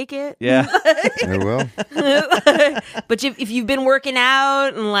can't take it. Yeah. There will. But if you've been working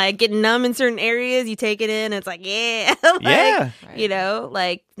out and like getting numb in certain areas, you take it in. It's like,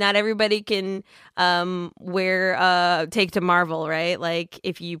 like not everybody can take to Marvel, right? Like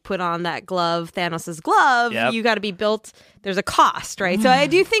if you put on that glove, Thanos's glove, you got to be built. There's a cost, right? So I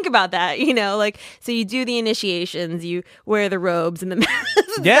do think about that, so you do the initiations, you wear the robes and the mask.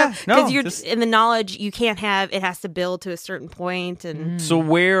 Because in the knowledge you can't have, it has to build to a certain point. And so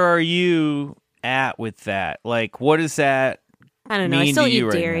where are you at with that? Like, what is that? I don't know. I still eat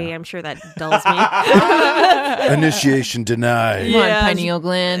dairy. Right, I'm sure that dulls me. Initiation denied. Come on, pineal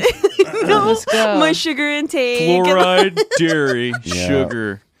gland. Let's go. My sugar intake. Fluoride, dairy,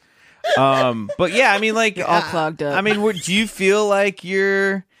 sugar. But yeah, I mean, like, all clogged up. I mean, do you feel like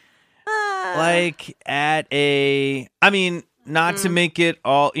you're like at a? I mean, not to make it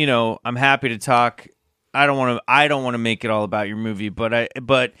all. I'm happy to talk. I don't want to make it all about your movie, but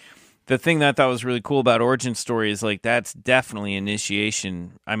the thing that I thought was really cool about Origin Story is like that's definitely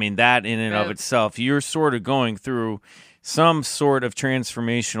initiation. I mean, that in and of itself, you're sort of going through some sort of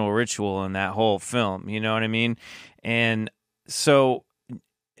transformational ritual in that whole film. You know what I mean? And so,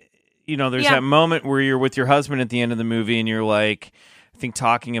 there's that moment where you're with your husband at the end of the movie and you're like, I think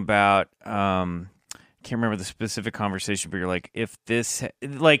talking about, I can't remember the specific conversation, but you're like, if this,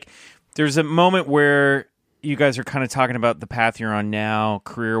 like, there's a moment where you guys are kind of talking about the path you're on now,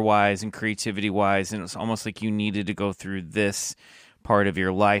 career-wise and creativity-wise, and it's almost like you needed to go through this part of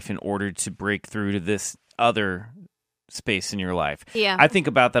your life in order to break through to this other space in your life. Yeah. I think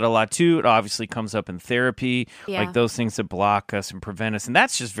about that a lot too. It obviously comes up in therapy, Yeah. like those things that block us and prevent us. And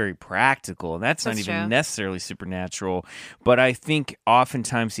that's just very practical. And that's not That's even true. necessarily supernatural. But I think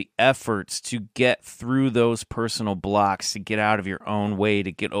oftentimes the efforts to get through those personal blocks, to get out of your own way,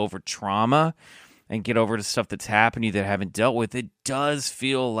 to get over trauma and get over the stuff that's happened to you that haven't dealt with, it does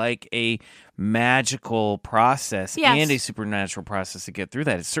feel like a magical process Yes. and a supernatural process to get through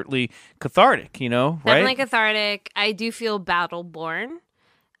that. It's certainly cathartic, right? Definitely cathartic. I do feel battle-born.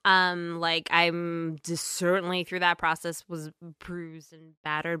 Like I'm just certainly through that process was bruised and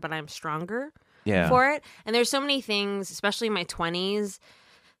battered, but I'm stronger for it. And there's so many things, especially in my 20s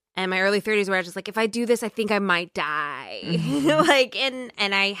and my early 30s, where I was just like, if I do this, I think I might die. Like, and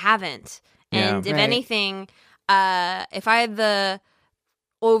I haven't. And if Right. anything, if I had the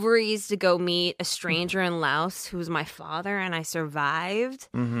ovaries to go meet a stranger in Laos who's my father and I survived,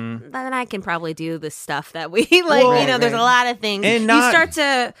 then I can probably do the stuff that we like. Well, There's a lot of things. And You not- start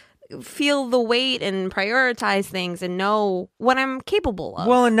to feel the weight and prioritize things and know what I'm capable of.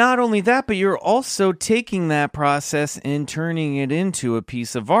 Well, and not only that, but you're also taking that process and turning it into a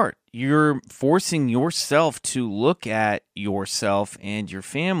piece of art. You're forcing yourself to look at yourself and your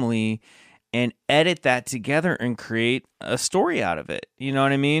family and edit that together and create a story out of it. You know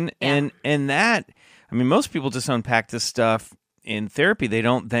what I mean? Yeah. And that, I mean, most people just unpack this stuff in therapy. They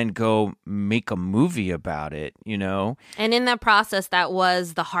don't then go make a movie about it, And in that process, that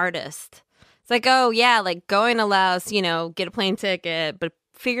was the hardest. It's like, oh, yeah, like going to Laos, get a plane ticket, but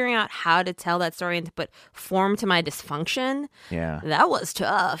figuring out how to tell that story and to put form to my dysfunction, that was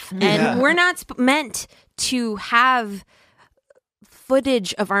tough. And we're not meant to have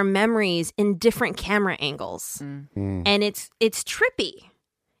footage of our memories in different camera angles. And it's trippy.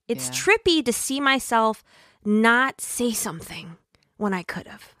 It's trippy to see myself not say something when I could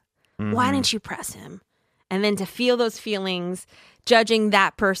have. Why didn't you press him? And then to feel those feelings, judging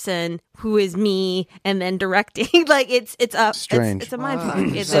that person who is me, and then directing, like it's Strange. It's a mind fuck.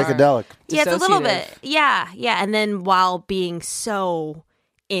 It's Psychedelic. yeah, it's a little Dissociative. bit. Yeah. And then while being so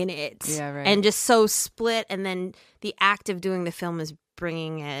in it, Yeah, right. and just so split, and then the act of doing the film is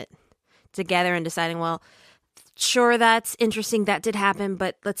bringing it together and deciding, well, sure, that's interesting, that did happen,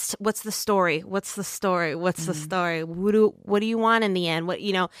 but what's the story? What's the story? What's the story? What do you want in the end?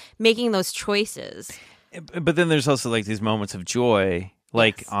 Making those choices. But then there's also like these moments of joy,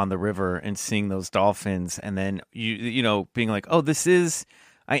 like on the river and seeing those dolphins, and then you being like, oh,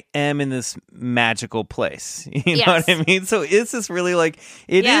 I am in this magical place. You know what I mean? So is this really like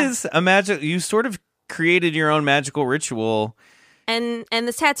it is a magic? You sort of created your own magical ritual. And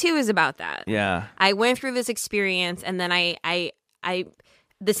this tattoo is about that. Yeah. I went through this experience, and then I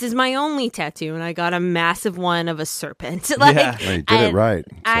this is my only tattoo, and I got a massive one of a serpent. Oh, you did it right.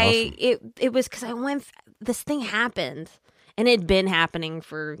 It's awesome. It was because I went. This thing happened, and it had been happening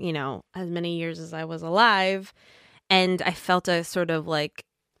for as many years as I was alive, and I felt a sort of like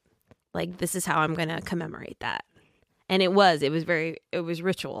this is how I'm going to commemorate that, and it was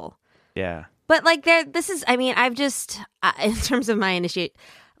ritual. Yeah. But I've just in terms of my initiate.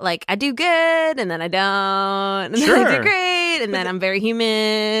 Like, I do good, and then I don't, and then I do great, and then I'm very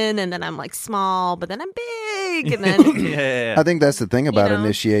human, and then I'm, like, small, but then I'm big, and then... I think that's the thing about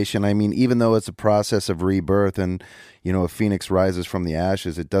initiation. I mean, even though it's a process of rebirth and, a phoenix rises from the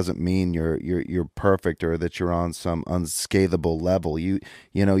ashes, it doesn't mean you're perfect or that you're on some unscathable level. You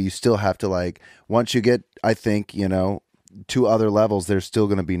still have to, like, once you get, I think, to other levels, there's still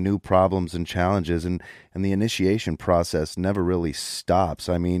going to be new problems and challenges, and the initiation process never really stops.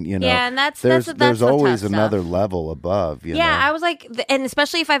 I mean, and that's there's the always tough another stuff. level above. You know? I was like, and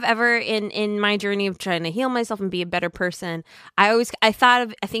especially if I've ever in my journey of trying to heal myself and be a better person, I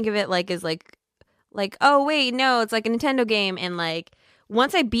think of it like as like, oh wait, no, it's like a Nintendo game, and like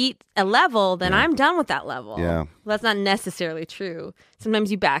once I beat a level, then I'm done with that level. Yeah. Well, that's not necessarily true.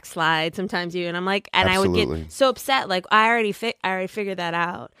 Sometimes you backslide, and I'm like, and Absolutely. I would get so upset, like I already figured that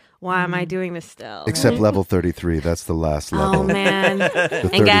out. Why am I doing this still? Except level 33, that's the last level. Oh man, The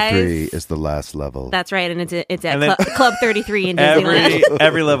 33 and guys, is the last level. that's right, and it's at And then- Club 33 in Disneyland.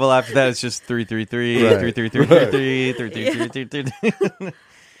 Every level after that is just 333, Right. 333, 333.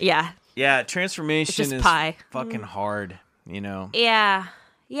 Yeah, Yeah, transformation just is pie. fucking hard, yeah.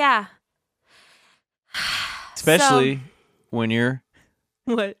 especially when you're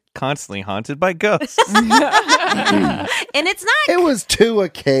What? Constantly haunted by ghosts. And it's not It was 2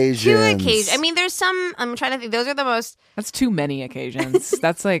 occasions. 2 occasions. I mean, there's some. I'm trying to think. Those are the most. That's too many occasions.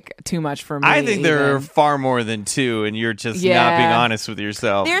 That's like too much for me. I think there are even. far more than 2, and you're just not Yeah. being honest with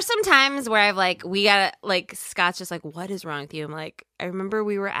yourself. There's some times where I've like, we gotta like, Scott's just like, what is wrong with you? I'm like, I remember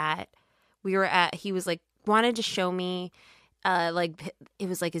we were at. He was like, wanted to show me. Like it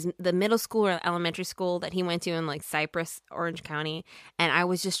was like the middle school or elementary school that he went to in like Cypress, Orange County, and I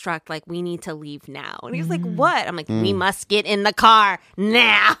was just struck like, we need to leave now. And he was like, what? I'm like, we must get in the car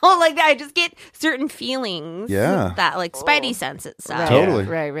now. Like I just get certain feelings, that like spidey senses. So. Totally.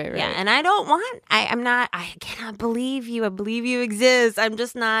 Right. Yeah, and I don't want. I cannot believe you. I believe you exist. I'm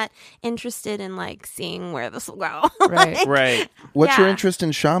just not interested in like seeing where this will go. Right. Right. What's your Yeah. interest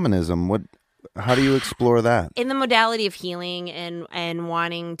in shamanism? How do you explore that? In the modality of healing and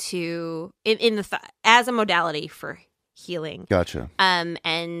wanting to as a modality for healing. Gotcha. And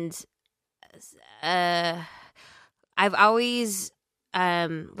I've always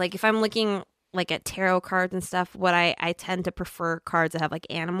like if I'm looking like at tarot cards and stuff, what I tend to prefer cards that have like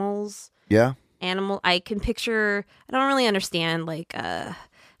animals. Yeah. I can picture. I don't really understand like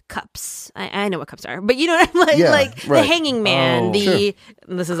cups. I know what cups are, but you know what I'm like. Yeah, like right. the hanging man. Oh,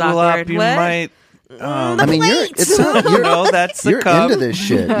 This is Kulap, awkward. you What? might. I mean, plates. That's the you're cup. into this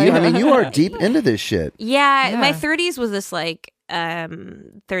shit. You are deep into this shit. Yeah, my Yeah. 30s was this like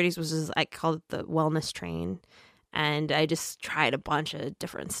 30s was just, I called it the wellness train. And I just tried a bunch of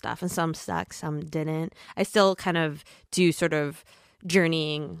different stuff, and some stuck, some didn't. I still kind of do sort of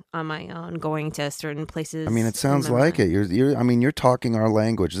journeying on my own, going to certain places. I mean, it sounds like it. You're talking our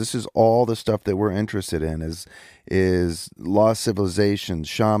language. This is all the stuff that we're interested in is lost civilizations,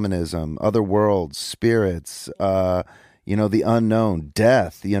 shamanism, other worlds, spirits, the unknown,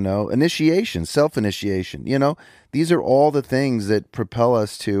 death, initiation, self-initiation. These are all the things that propel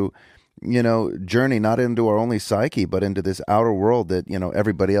us to, journey not into our only psyche, but into this outer world that,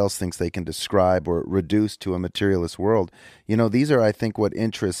 everybody else thinks they can describe or reduce to a materialist world. These are, I think, what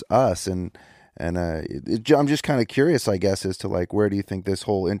interests us. And I'm just kind of curious, I guess, as to like, where do you think this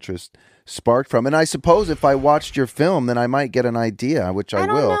whole interest sparked from? And I suppose if I watched your film, then I might get an idea, which I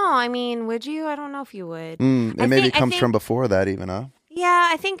don't will. know. I mean, would you? I don't know if you would. It maybe comes from before that even, huh? Yeah,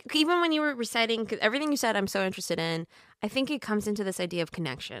 I think even when you were reciting, 'cause everything you said I'm so interested in, I think it comes into this idea of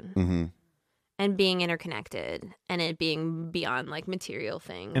connection. Mm-hmm. And being interconnected, and it being beyond like material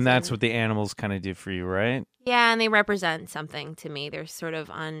things. And that's what the animals kind of do for you, right? Yeah, and they represent something to me. They're sort of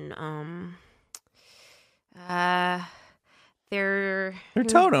they're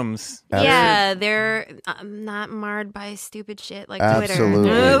totems. Yeah, they're not marred by stupid shit like Absolutely.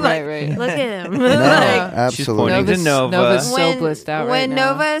 Twitter. Right. Look at him. No, Like, absolutely. pointing to Nova. Nova's so blissed out right when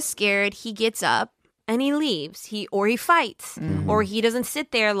now. Nova is scared, he gets up and he leaves. He fights, Mm-hmm. or he doesn't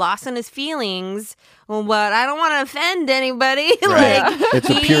sit there lost in his feelings. Well, but I don't want to offend anybody. Right. Like It's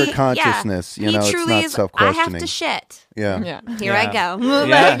a pure consciousness, he it's truly not is. I self-questioning. have to shit. Yeah. Yeah. Here Yeah. I go.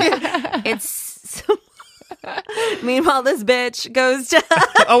 Yeah. Like, it's. Meanwhile, this bitch goes to.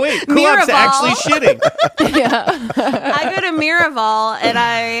 Oh wait, Kulap's Miraval. actually shitting. Yeah. I go to Miraval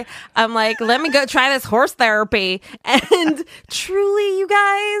and I'm like, let me go try this horse therapy. And truly, you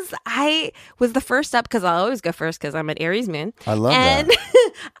guys, I was the first up because I always go first because I'm an Aries moon. I love and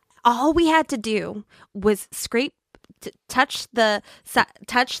that. all we had to do was touch the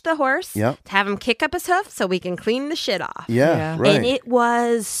horse, Yep. to have him kick up his hoof so we can clean the shit off. Yeah, Yeah. right. And it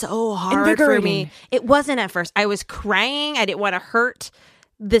was so hard for Invigorating. me. It wasn't at first. I was crying. I didn't want to hurt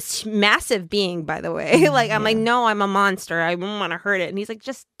this massive being, by the way. Like, I'm like, no, I'm a monster. I don't want to hurt it. And he's like,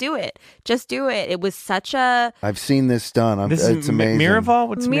 just do it. Just do it. It was such a... I've seen this done. This It's is amazing. Miraval?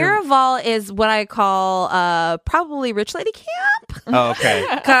 What's Miraval is what I call probably rich lady camp. Oh, okay.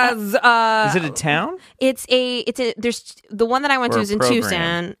 Because Is it a town? it's a there's the one that I went Or to a is in program?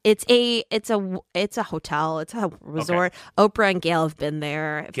 Tucson. It's a hotel. It's a resort. Oprah and Gail have been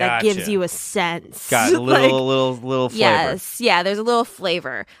there. If that gives Gotcha. you a sense. Got a Like, little flavor. yes, yeah. There's a little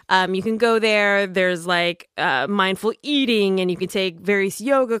flavor. You can go there. There's like mindful eating, and you can take various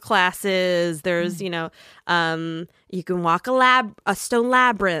yoga classes. There's you can walk a stone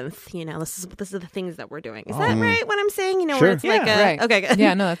labyrinth. This is the things that we're doing. Is that right? What I'm saying? Sure. Where it's Yeah. like a Right. okay. Good.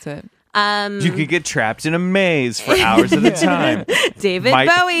 Yeah, no, that's it. You could get trapped in a maze for hours at a time. David Might-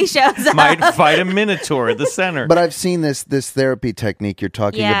 Bowie shows up. Might fight a minotaur at the center. But I've seen this therapy technique you're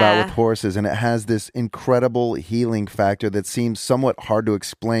talking about Yeah. with horses, and it has this incredible healing factor that seems somewhat hard to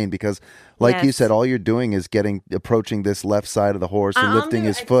explain because, like you Yes. said, all you're doing is approaching this left side of the horse and lifting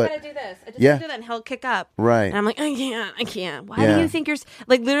his I foot. just gotta do this. I just Yeah. gotta do that, and he'll kick up. Right. And I'm like, I can't. Why Yeah. do you think you're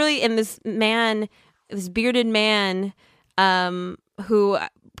like literally? And this man, this bearded man, who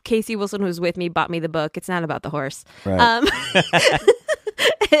Casey Wilson, who's with me, bought me the book. It's not about the horse. Right.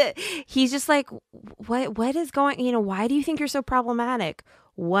 He's just like, what is going, why do you think you're so problematic?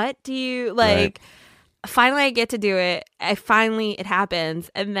 What do you like? Right. Finally, I get to do it. It happens.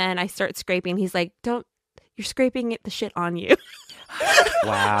 And then I start scraping. He's like, you're scraping the shit on you.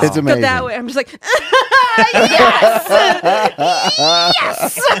 Wow. It's amazing. But that way, I'm just like, yes,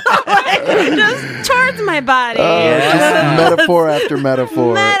 just towards my body. Just metaphor after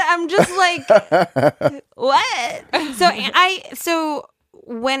metaphor. I'm just like, what? So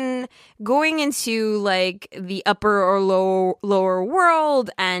when going into like the upper or lower world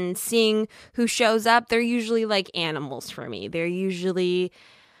and seeing who shows up, they're usually like animals for me. They're usually,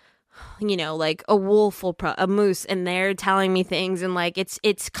 like a wolf or a moose, and they're telling me things, and like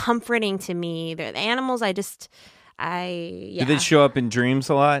it's comforting to me. They're the animals. Do they show up in dreams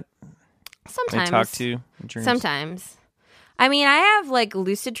a lot? Sometimes They talk to you in dreams? Sometimes. I mean, I have like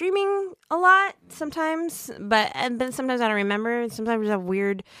lucid dreaming a lot sometimes, but sometimes I don't remember. Sometimes I have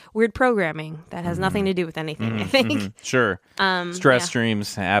weird programming that has nothing to do with anything. I think. Sure. Stress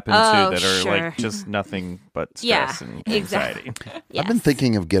dreams happen too that are like just nothing but stress and anxiety. Exactly. I've been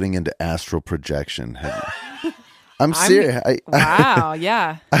thinking of getting into astral projection. I'm serious. Wow,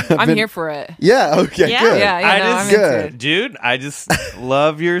 yeah. I'm here for it. Yeah, okay, Yeah. good. I'm good. into it. Dude, I just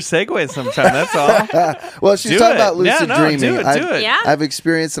love your segues sometimes. That's all. Well, she's Do talking it. about lucid Yeah, no, dreaming. do it. Yeah. I've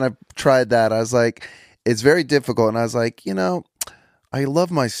experienced and I've tried that. I was like, it's very difficult. And I was like, I love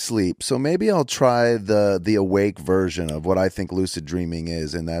my sleep. So maybe I'll try the awake version of what I think lucid dreaming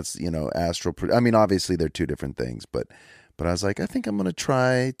is. And that's, astral. I mean, obviously they're two different things, but I was like, I think I'm going to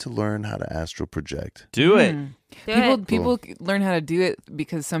try to learn how to astral project. Do it. People learn how to do it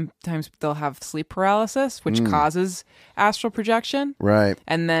because sometimes they'll have sleep paralysis, which causes astral projection. Right.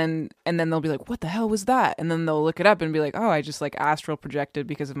 And then they'll be like, "What the hell was that?" And then they'll look it up and be like, "Oh, I just like astral projected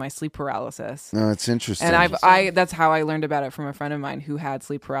because of my sleep paralysis." No, it's interesting. And that's how I learned about it from a friend of mine who had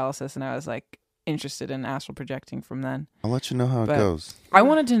sleep paralysis, and I was like interested in astral projecting from then. I'll let you know how it But goes. I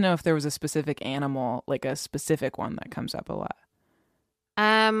wanted to know if there was a specific animal, like a specific one that comes up a lot.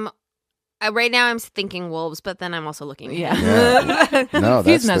 Right now I'm thinking wolves, but then I'm also looking. Yeah. No,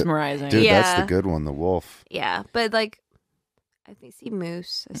 He's that's mesmerizing. Dude, Yeah. that's the good one, the wolf. Yeah, but like, I see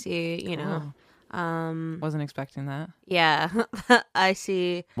moose. I see, Wasn't expecting that. yeah, I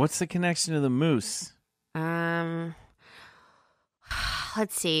see. What's the connection to the moose?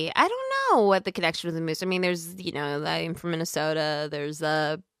 Let's see. I don't know what the connection with the moose. I mean, there's, I'm from Minnesota. There's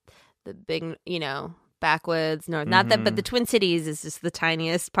the big, backwoods north. Not that, but the Twin Cities is just the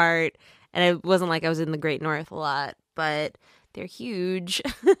tiniest part. And it wasn't like I was in the Great North a lot, but they're huge.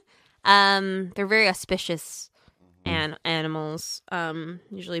 They're very auspicious animals.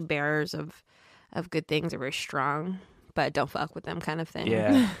 Usually bearers of good things are very strong, but don't fuck with them kind of thing.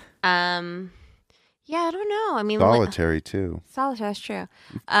 Yeah. Yeah, I don't know. I mean, Solitary too. Solitaire, that's true.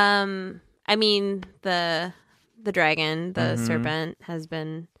 I mean, the dragon, the serpent has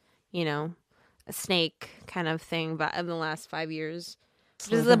been, a snake kind of thing, but in the last 5 years,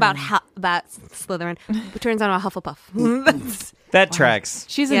 this is about Slytherin. It turns out a Hufflepuff. That tracks.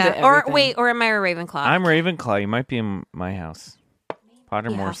 She's into everything. Or am I a Ravenclaw? I'm Ravenclaw. You might be in my house.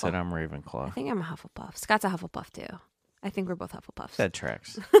 Pottermore Huffle. said I'm Ravenclaw. I think I'm a Hufflepuff. Scott's a Hufflepuff too. I think we're both Hufflepuffs. That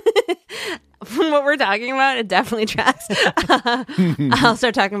tracks. From what we're talking about, it definitely tracks. I'll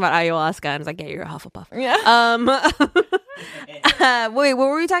start talking about ayahuasca, and it's like, yeah, you're a Hufflepuff. Yeah. Wait, what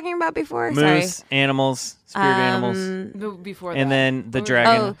were we talking about before? Moose, Sorry. animals, spirit animals. Before And that. then the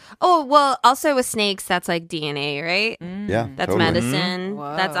dragon. Well, also with snakes, that's like DNA, right? Yeah, That's totally. medicine.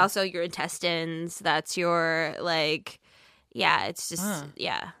 Wow. That's also your intestines. That's your it's just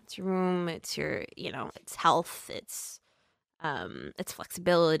it's your womb. It's your it's health. It's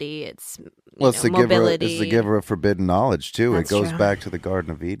flexibility. It's It's the mobility. giver. It's the giver of forbidden knowledge too. That's it goes true. back to the Garden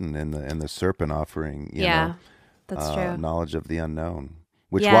of Eden and the serpent offering. That's true. Knowledge of the unknown.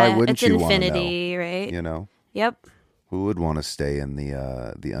 Which Yeah, why wouldn't it's you want to know? infinity, right? Yep. Who would want to stay in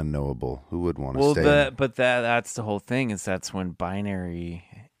the unknowable? Who would want to Well, stay? that's the whole thing. Is that's when binary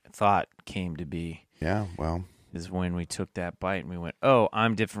thought came to be. Yeah. Well. Is when we took that bite and we went, oh,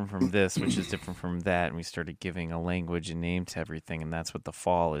 I'm different from this, which is different from that, and we started giving a language and name to everything, and that's what the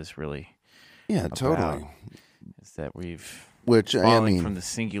fall is really. Yeah. about, Totally. Is that we've falling from the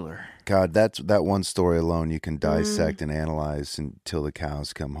singular. God, that one story alone you can dissect and analyze until the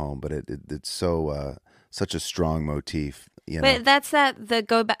cows come home. But it's so such a strong motif. But that's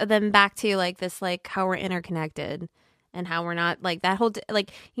back to like this, like how we're interconnected and how we're not like that whole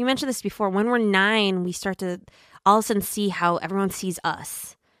like you mentioned this before. When we're 9, we start to all of a sudden see how everyone sees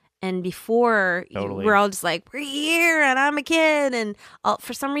us, And before, Totally. we're all just like, we're here and I'm a kid. And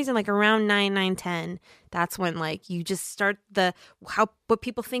for some reason, like around 9, 10, that's when like you just start what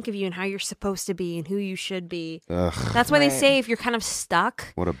people think of you and how you're supposed to be and who you should be. Ugh, That's why they Right. say if you're kind of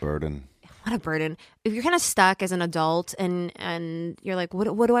stuck, what a burden. what a burden. If you're kind of stuck as an adult and you're like,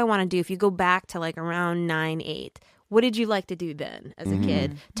 what do I want to do? If you go back to like around 9, 8, what did you like to do then as a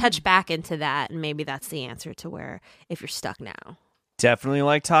kid? Touch back into that, and maybe that's the answer to where if you're stuck now. Definitely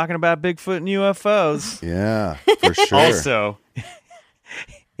like talking about Bigfoot and UFOs. Yeah, for sure. Also,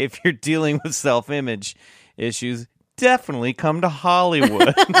 if you're dealing with self-image issues, definitely come to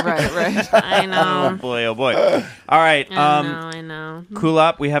Hollywood. Right. I Oh know. boy, oh boy. All right. I know.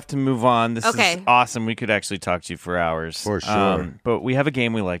 Kulap, we have to move on. This Okay. is awesome. We could actually talk to you for hours. For sure. But we have a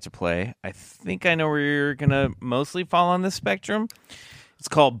game we like to play. I think I know where you're going to mostly fall on this spectrum. It's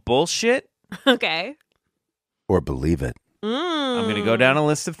called Bullshit. Okay. Or believe it. I'm going to go down a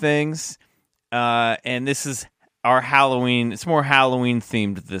list of things. And this is our Halloween. It's more Halloween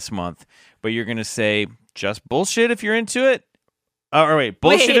themed this month. But you're going to say just bullshit if you're into it. Oh, wait.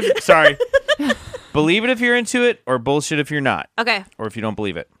 Bullshit Wait. sorry. Believe it if you're into it, or bullshit if you're not. Okay. Or if you don't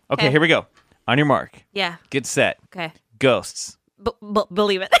believe it. Okay, Okay. here we go. On your mark. Yeah. Get set. Okay. Ghosts.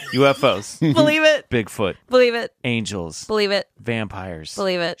 Believe it. UFOs. Believe it. Bigfoot. Believe it. Angels. Believe it. Vampires.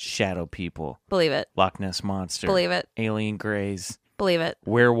 Believe it. Shadow people. Believe it. Loch Ness Monster. Believe it. Alien Greys. Believe it.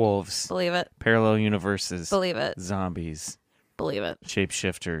 Werewolves. Believe it. Parallel universes. Believe it. Zombies. Believe it.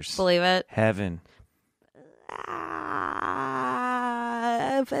 Shapeshifters. Believe it. Heaven.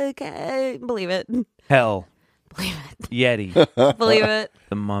 Okay. Believe it. Hell. Believe it. Yeti. Believe it.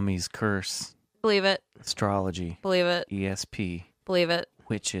 The Mummy's Curse. Believe it. Astrology. Believe it. ESP. Believe it.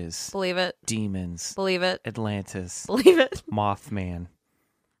 Witches. Believe it. Demons. Believe it. Atlantis. Believe it. Mothman.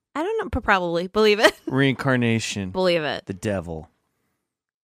 I don't know, but probably. Believe it. Reincarnation. Believe it. The devil.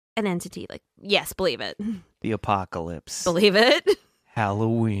 An entity. Like, yes, believe it. The apocalypse. Believe it.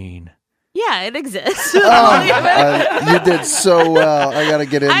 Halloween. Yeah, it exists. Oh, you did so well. I got to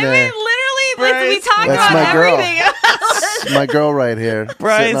get in I there. mean, literally, like, we Bryce. talk That's about my girl. everything. My girl right here. sitting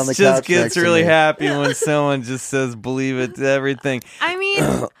on Bryce the just couch gets next to really me. happy when someone just says believe it to everything. I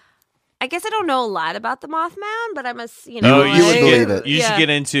mean, I guess I don't know a lot about the Mothman, but I must, You know. would believe it. You Yeah. should get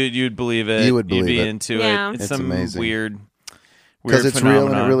into it. You'd believe it. You would believe You'd be it. into Yeah. it. It's It's some amazing. weird Because it's real and it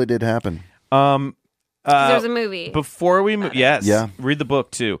phenomenon. really did happen. There's a movie. Before we move, yes, Yeah. read the book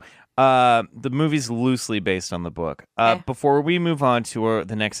too. The movie's loosely based on the book. Okay. Before we move on to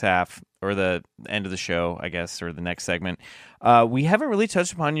the next half or the end of the show, I guess, or the next segment, we haven't really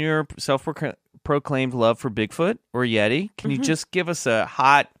touched upon your self-proclaimed love for Bigfoot or Yeti. Can you just give us a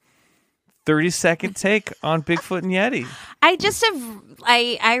hot 30-second take on Bigfoot and Yeti? I just have,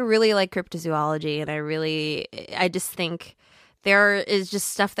 I really like cryptozoology, and I just think there is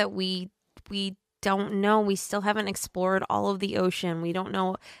just stuff that we don't know. We still haven't explored all of the ocean. We don't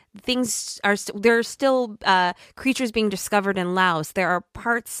know. There are still creatures being discovered in Laos. There are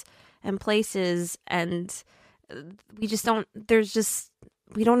parts and places, and we just don't.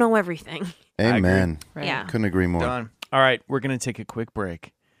 We don't know everything. Amen. Right. Yeah. Couldn't agree more. Done. All right, we're going to take a quick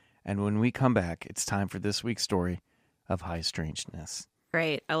break. And when we come back, it's time for this week's story of high strangeness.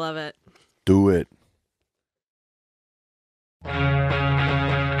 Great. I love it. Do it.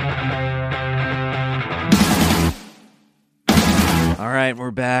 All right, we're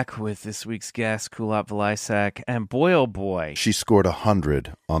back with this week's guest, Kulap Vilaysack. And boy, oh boy, She scored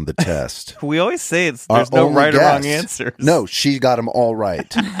 100 on the test. we always say there's Our no only right or wrong guest. answers. No, she got them all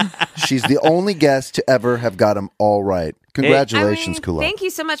right. She's the only guest to ever have got them all right. Congratulations, I mean, Kulap. Thank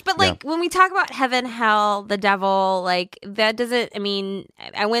you so much. But like when we talk about heaven, hell, the devil, like that doesn't. I mean,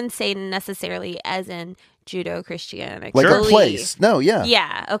 I wouldn't say necessarily as in judo Christianity. Like Sure. a place. No, yeah.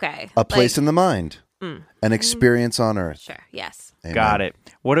 Yeah. Okay. A place Like, in the mind. An experience on earth. Sure. Yes. Amen. Got it.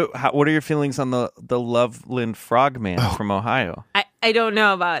 What are your feelings on the Loveland Frogman from Ohio? I don't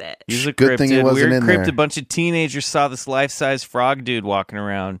know about it. He's a Good thing he cryptid, wasn't weird in cryptid. there. A bunch of teenagers saw this life-size frog dude walking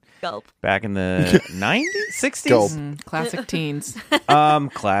around Gulp. back in the 90s, 60s. Gulp. Classic teens.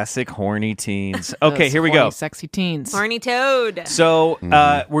 Classic horny teens. Okay, Those here we horny, go. Sexy teens. Horny toad. So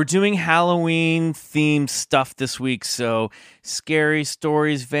we're doing Halloween themed stuff this week. So scary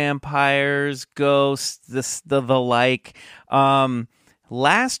stories, vampires, ghosts, the like.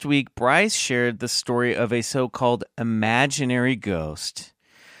 Last week, Bryce shared the story of a so-called imaginary ghost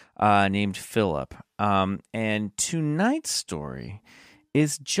named Philip. And tonight's story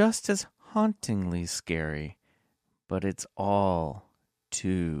is just as hauntingly scary, but it's all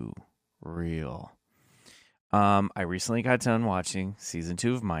too real. I recently got done watching season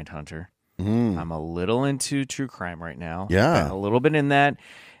 2 of Mindhunter. I'm a little into true crime right now. Yeah. A little bit in that.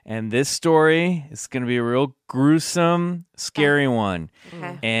 And this story is going to be a real gruesome, scary one.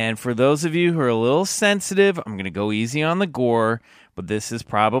 Okay. And for those of you who are a little sensitive, I'm going to go easy on the gore, but this is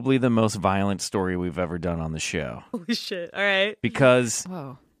probably the most violent story we've ever done on the show. Holy shit. All right. Because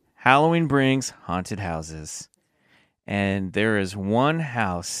Whoa. Halloween brings haunted houses. And there is one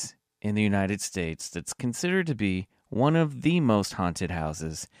house in the United States that's considered to be one of the most haunted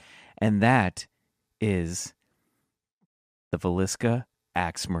houses, and that is the VILLISCA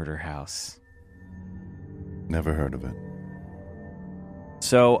Axe Murder House. Never heard of it.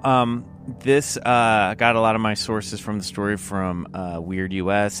 So, this got a lot of my sources from the story from Weird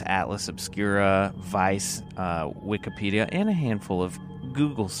US, Atlas Obscura, Vice, Wikipedia, and a handful of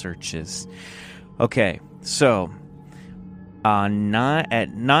Google searches. Okay, so at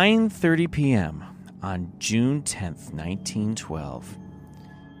 9:30 p.m. on June 10th, 1912,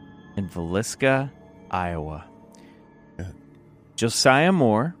 in VILLISCA, Iowa, Josiah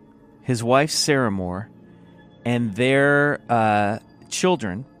Moore, his wife Sarah Moore, and their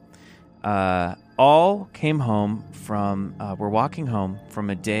children all came home were walking home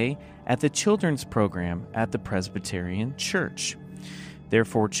from a day at the children's program at the Presbyterian Church. Their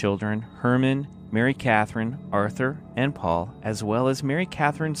 4 children, Herman, Mary Catherine, Arthur, and Paul, as well as Mary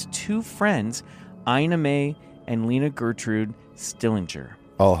Catherine's 2 friends, Ina May and Lena Gertrude Stillinger.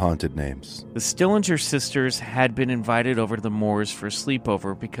 All haunted names. The Stillinger sisters had been invited over to the Moores for a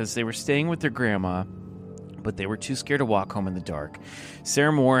sleepover because they were staying with their grandma, but they were too scared to walk home in the dark.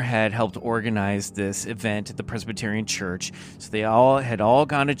 Sarah Moore had helped organize this event at the Presbyterian Church, so they had all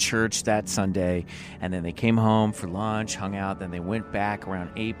gone to church that Sunday, and then they came home for lunch, hung out, then they went back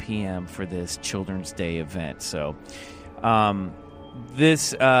around 8 p.m. for this Children's Day event. So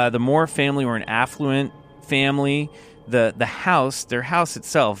the Moore family were an affluent family. Their house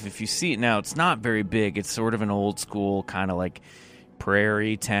itself, if you see it now, it's not very big. It's sort of an old school kind of like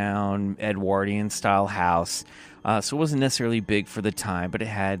prairie town, Edwardian style house. So it wasn't necessarily big for the time, but it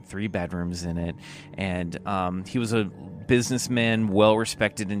had 3 bedrooms in it. And he was a businessman, well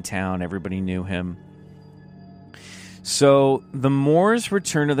respected in town. Everybody knew him. So the Moores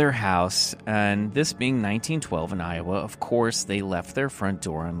returned to their house, and this being 1912 in Iowa, of course, they left their front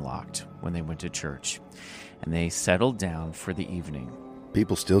door unlocked when they went to church. And they settled down for the evening.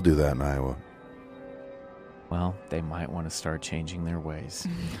 People still do that in Iowa. Well, they might want to start changing their ways.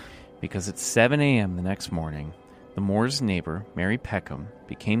 Because at 7 a.m. the next morning, the Moore's neighbor, Mary Peckham,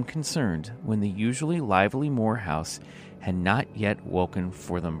 became concerned when the usually lively Moore house had not yet woken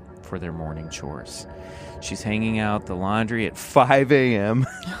for their morning chores. She's hanging out the laundry at 5 a.m.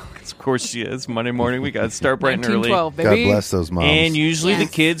 Of course she is. Monday morning, we got to start bright and early. 1912, God baby. bless those moms. And usually the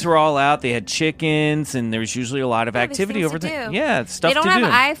Yes. kids were all out. They had chickens, and there was usually a lot of Yeah, there's activity things over to there. do. Yeah, stuff They don't to do.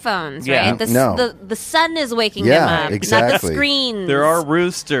 have iPhones, Yeah. right? No. The sun is waking Yeah, them up, not exactly. the screens. There are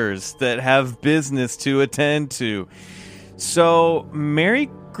roosters that have business to attend to. So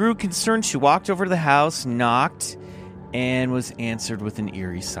Mary grew concerned. She walked over to the house, knocked, and was answered with an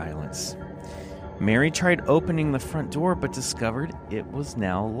eerie silence. Mary tried opening the front door, but discovered it was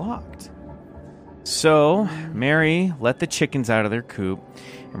now locked. So Mary let the chickens out of their coop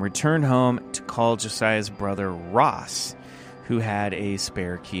and returned home to call Josiah's brother Ross, who had a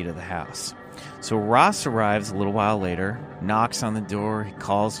spare key to the house. So Ross arrives a little while later, knocks on the door, he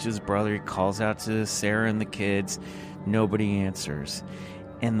calls to his brother, he calls out to Sarah and the kids. Nobody answers.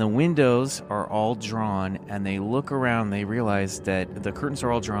 And the windows are all drawn, and they look around, they realize that the curtains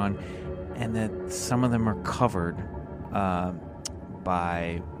are all drawn, and that some of them are covered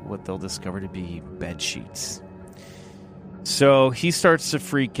by what they'll discover to be bed sheets. So he starts to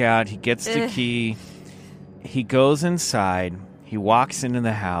freak out. He gets the key. He goes inside. He walks into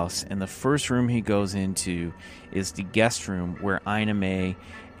the house, and the first room he goes into is the guest room where Ina May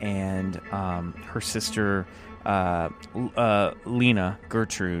and her sister Lena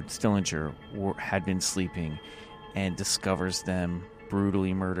Gertrude Stillinger had been sleeping, and discovers them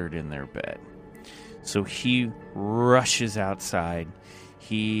brutally murdered in their bed. So he rushes outside.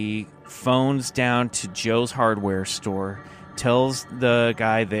 He phones down to Joe's hardware store, tells the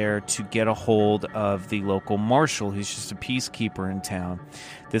guy there to get a hold of the local marshal, who's just a peacekeeper in town.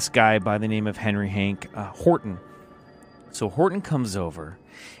 This guy by the name of Henry Hank Horton. So Horton comes over,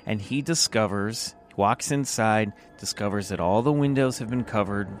 and he walks inside, discovers that all the windows have been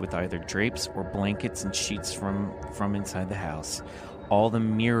covered with either drapes or blankets and sheets from inside the house. All the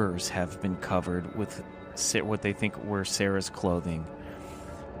mirrors have been covered with what they think were Sarah's clothing.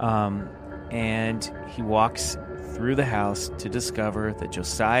 And he walks through the house to discover that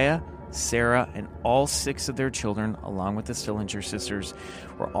Josiah, Sarah, and all 6 of their children, along with the Stillinger sisters,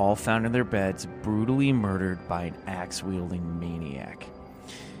 were all found in their beds, brutally murdered by an axe-wielding maniac.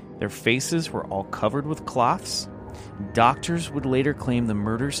 Their faces were all covered with cloths. Doctors would later claim the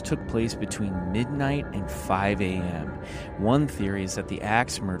murders took place between midnight and 5 a.m. One theory is that the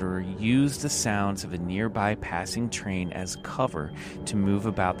axe murderer used the sounds of a nearby passing train as cover to move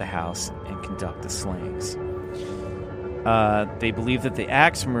about the house and conduct the slayings. They believe that the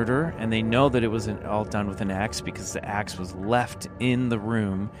axe murder, and they know that it was all done with an axe because the axe was left in the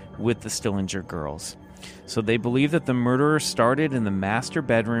room with the Stillinger girls. So they believe that the murderer started in the master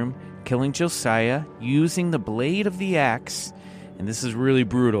bedroom, killing Josiah using the blade of the axe, and this is really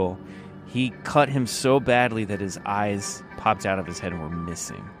brutal. He cut him so badly that his eyes popped out of his head and were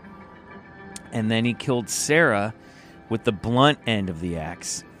missing. And then he killed Sarah with the blunt end of the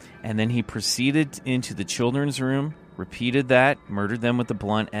axe. And then he proceeded into the children's room, repeated that, murdered them with the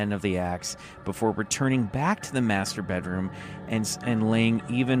blunt end of the axe, before returning back to the master bedroom and laying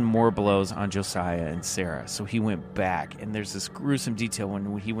even more blows on Josiah and Sarah. So he went back, and there's this gruesome detail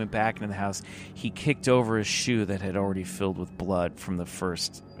when he went back into the house, he kicked over a shoe that had already filled with blood from the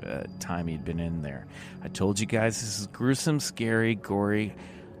first time he'd been in there. I told you guys, this is gruesome, scary, gory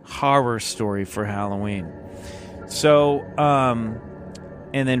horror story for Halloween. So,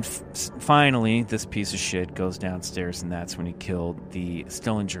 and then finally, this piece of shit goes downstairs, and that's when he killed the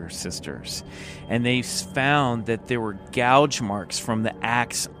Stillinger sisters. And they found that there were gouge marks from the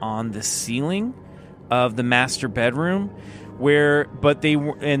axe on the ceiling of the master bedroom, but they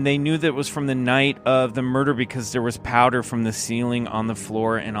knew that it was from the night of the murder because there was powder from the ceiling on the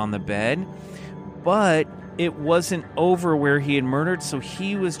floor and on the bed. But it wasn't over where he had murdered, so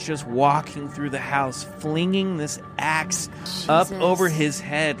he was just walking through the house, flinging this axe up over his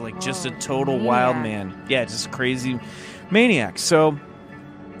head like just a total wild man. Yeah, just a crazy maniac. So,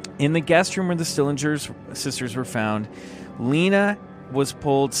 in the guest room where the Stillinger sisters were found, Lena was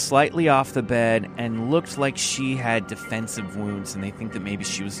pulled slightly off the bed and looked like she had defensive wounds, and they think that maybe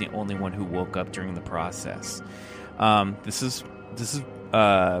she was the only one who woke up during the process. This is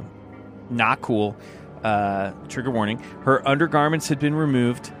not cool. Trigger warning. Her undergarments had been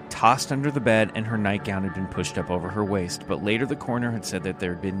removed, tossed under the bed, and her nightgown had been pushed up over her waist. But later the coroner had said that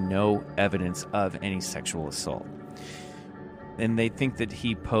there had been no evidence of any sexual assault. And they think that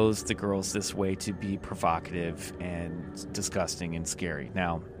he posed the girls this way to be provocative and disgusting and scary.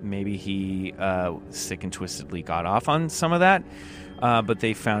 Now, maybe he sick and twistedly got off on some of that, but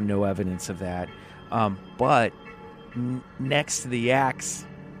they found no evidence of that. But next to the axe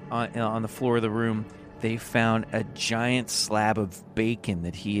on the floor of the room, they found a giant slab of bacon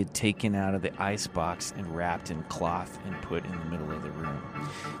that he had taken out of the icebox and wrapped in cloth and put in the middle of the room.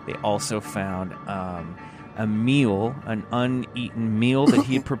 They also found a meal, an uneaten meal that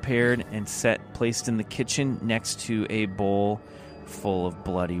he had prepared and placed in the kitchen next to a bowl full of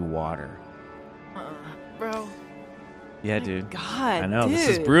bloody water. Bro. Yeah, dude. God, I know, dude. This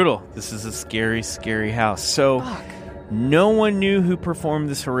is brutal. This is a scary, scary house. So, Fuck. No one knew who performed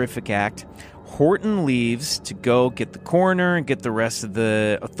this horrific act. Horton leaves to go get the coroner and get the rest of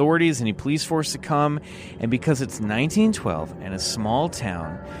the authorities, any police force to come. And because it's 1912 and a small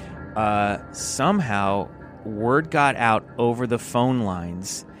town, somehow word got out over the phone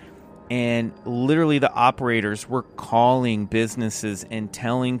lines, and literally the operators were calling businesses and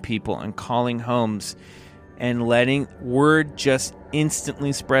telling people and calling homes and letting word just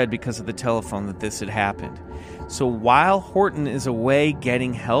instantly spread because of the telephone that this had happened. So while Horton is away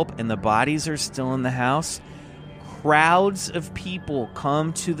getting help and the bodies are still in the house, crowds of people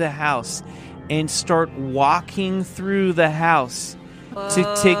come to the house and start walking through the house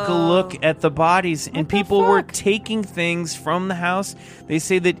to take a look at the bodies. And people were taking things from the house. They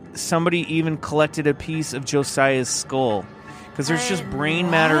say that somebody even collected a piece of Josiah's skull because there's just brain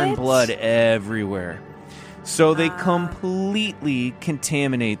matter and blood everywhere. So they completely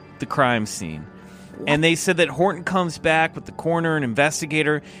contaminate the crime scene. And they said that Horton comes back with the coroner and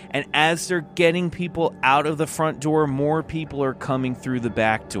investigator, and as they're getting people out of the front door, more people are coming through the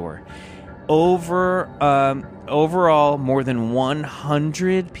back door. Overall, more than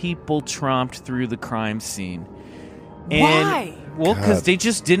 100 people tromped through the crime scene. And, why? Well, because they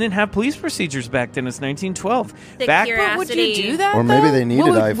just didn't have police procedures back then. It's 1912. The Back, curiosity. But would you do that? Or maybe though? they needed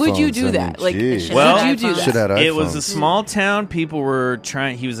What would you iPhones. do I that? mean, Like, geez. Well, would you do Should that? have it was a iPhones. small town. People were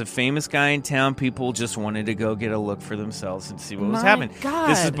trying. He was a famous guy in town. People just wanted to go get a look for themselves and see what was My happening. God.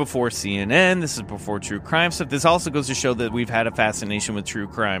 This is before CNN. This is before true crime stuff. This also goes to show that we've had a fascination with true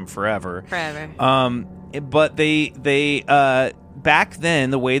crime forever. But they back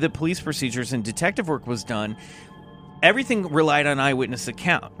then, the way that police procedures and detective work was done, everything relied on eyewitness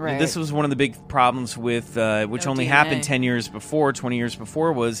account. Right. This was one of the big problems with which only DNA. happened 10 years before, 20 years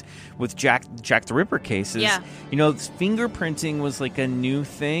before, was with Jack the Ripper cases. Yeah. You know, fingerprinting was like a new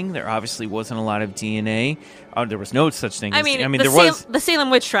thing. There obviously wasn't a lot of DNA. There was no such thing. I mean, there was the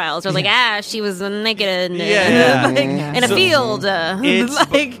Salem witch trials are like, she was naked Yeah. in a field.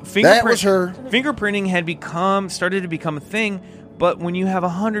 It's like, That was her. Fingerprinting had started to become a thing. But when you have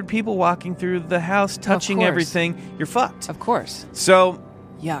 100 people walking through the house, touching course. everything, you're fucked. Of course. So,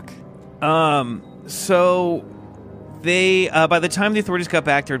 Yuck. so they by the time the authorities got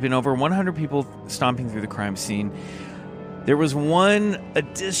back, there had been over 100 people stomping through the crime scene. There was one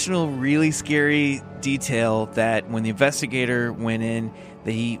additional really scary detail that when the investigator went in,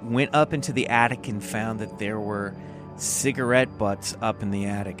 they went up into the attic and found that there were cigarette butts up in the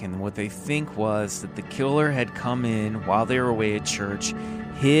attic, and what they think was that the killer had come in while they were away at church,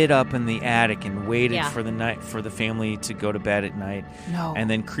 hid up in the attic and waited for the night for the family to go to bed at night, and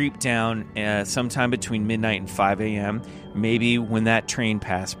then creeped down sometime between midnight and 5 a.m., maybe when that train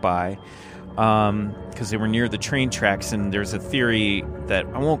passed by, because they were near the train tracks. And there's a theory that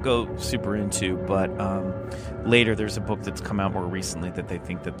I won't go super into, but later there's a book that's come out more recently that they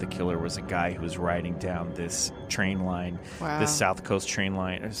think that the killer was a guy who was riding down this train line, this South Coast train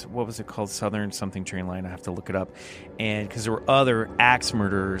line. What was it called? Southern something train line. I have to look it up. And because there were other axe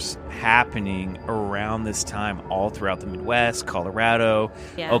murders happening around this time all throughout the Midwest, Colorado,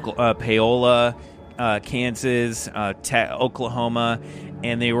 Paola, Kansas, Oklahoma,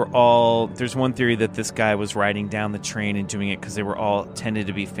 and they were all, there's one theory that this guy was riding down the train and doing it because they were all tended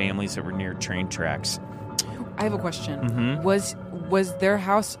to be families that were near train tracks. I have a question. Mm-hmm. Was their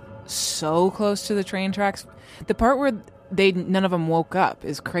house so close to the train tracks? The part where none of them woke up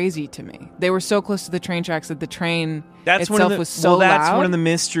is crazy to me. They were so close to the train tracks that the train itself was so loud. That's one of the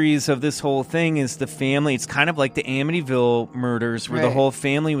mysteries of this whole thing is the family. It's kind of like the Amityville murders where the whole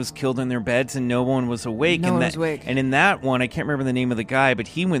family was killed in their beds and no one was awake. No one was awake. And in that one, I can't remember the name of the guy, but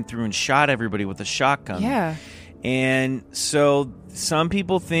he went through and shot everybody with a shotgun. Yeah. And so some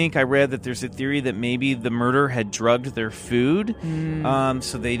people think, I read that there's a theory that maybe the murderer had drugged their food,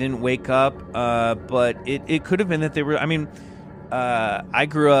 so they didn't wake up. But it could have been that they were, I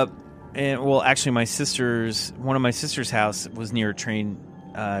grew up, and actually one of my sister's house was near train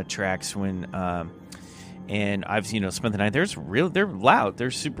tracks when, and I've, spent the night. They're loud. They're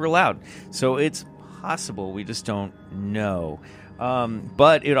super loud. So it's possible. We just don't know.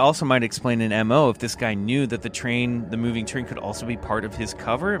 But it also might explain an MO. If this guy knew that the moving train could also be part of his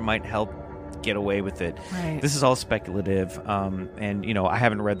cover, it might help get away with it. Right. This is all speculative. And, I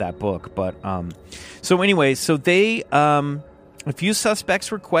haven't read that book. But so anyway, so they, a few suspects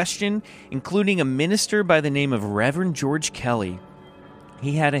were questioned, including a minister by the name of Reverend George Kelly.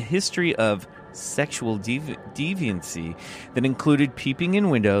 He had a history of sexual deviancy that included peeping in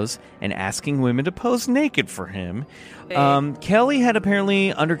windows and asking women to pose naked for him. Kelly had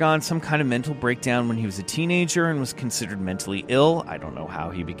apparently undergone some kind of mental breakdown when he was a teenager and was considered mentally ill. I don't know how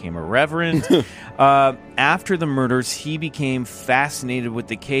he became a reverend. After the murders, he became fascinated with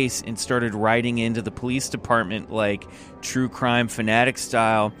the case and started writing into the police department like true crime fanatic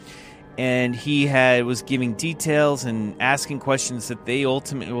style. And he was giving details and asking questions that they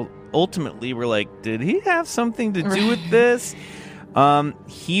ultimately were like, did he have something to do with this?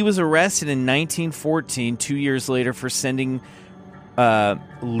 He was arrested in 1914, 2 years later, for sending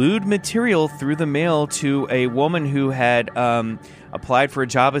lewd material through the mail to a woman who had applied for a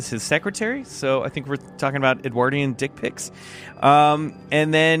job as his secretary. So I think we're talking about Edwardian dick pics.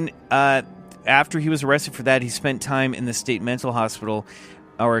 And then after he was arrested for that, he spent time in the state mental hospital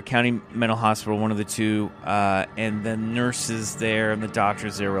or county mental hospital, one of the two, and the nurses there and the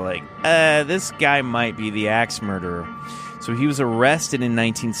doctors there were like, this guy might be the axe murderer. So he was arrested in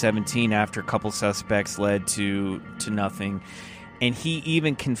 1917 after a couple suspects led to nothing. And he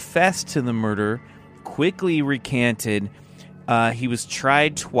even confessed to the murder, quickly recanted. He was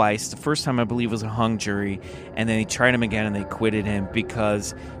tried twice. The first time, I believe, was a hung jury. And then they tried him again and they acquitted him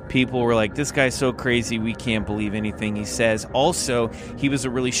because people were like, this guy's so crazy, we can't believe anything he says. Also, he was a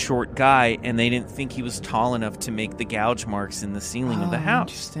really short guy and they didn't think he was tall enough to make the gouge marks in the ceiling of the house.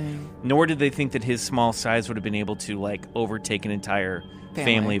 Interesting. Nor did they think that his small size would have been able to overtake an entire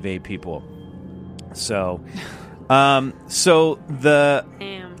family of 8 people. So, the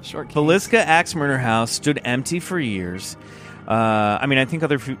VILLISCA Axe Murder House stood empty for years. I think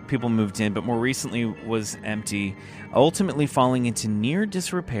other people moved in, but more recently was empty, ultimately falling into near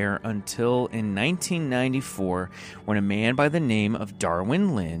disrepair until in 1994, when a man by the name of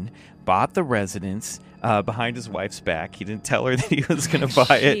Darwin Lynn bought the residence behind his wife's back. He didn't tell her that he was going to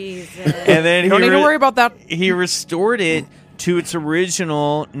buy it. Jesus. And then Don't need to worry about that. He restored it to its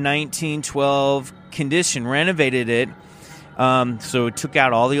original 1912 condition, renovated it. So it took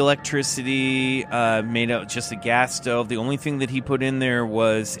out all the electricity, made out just a gas stove. The only thing that he put in there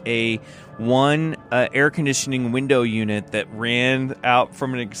was one air conditioning window unit that ran out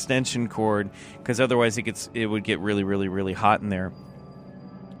from an extension cord, because otherwise it would get really, really, really hot in there.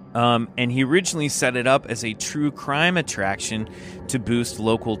 And he originally set it up as a true crime attraction to boost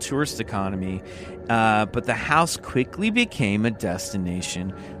local tourist economy. But the house quickly became a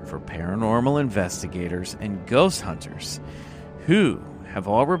destination for paranormal investigators and ghost hunters, who have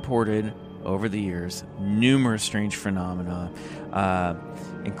all reported over the years numerous strange phenomena,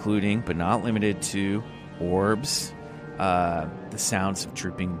 including, but not limited to, orbs, the sounds of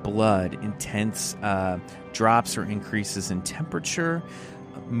dripping blood, intense drops or increases in temperature,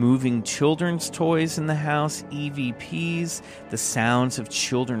 moving children's toys in the house, EVPs, the sounds of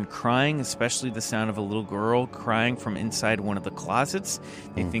children crying, especially the sound of a little girl crying from inside one of the closets.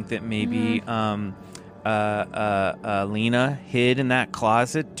 They think that maybe Lena hid in that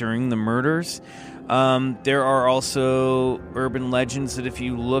closet during the murders. There are also urban legends that if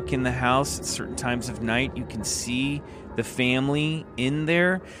you look in the house at certain times of night, you can see the family in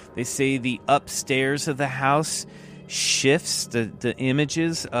there. They say the upstairs of the house shifts. The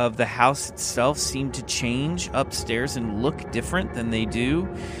images of the house itself seem to change upstairs and look different than they do.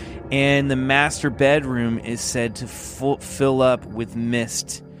 And the master bedroom is said to fill up with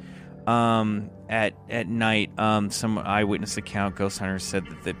mist at night. Some eyewitness account, ghost hunters, said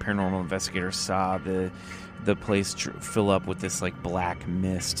that the paranormal investigators saw the place fill up with this like black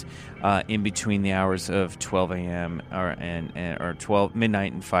mist in between the hours of 12 a.m. or 12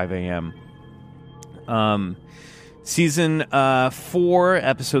 midnight and 5 a.m. Season 4,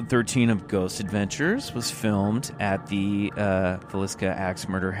 episode 13 of Ghost Adventures was filmed at the VILLISCA Axe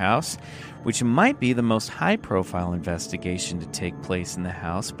Murder House, which might be the most high-profile investigation to take place in the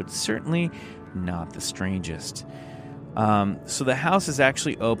house, but certainly not the strangest. So the house is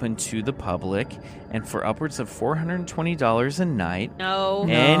actually open to the public, and for upwards of $420 a night,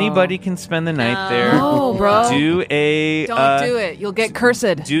 anybody can spend the night there. No, bro. Don't do it. You'll get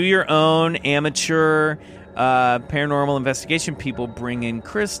cursed. Do your own amateur paranormal investigation. People bring in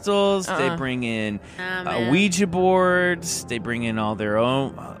crystals. They bring in Ouija boards. They bring in all their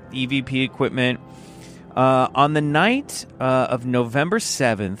own EVP equipment. On the night of November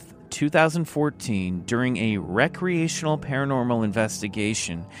 7th, 2014, during a recreational paranormal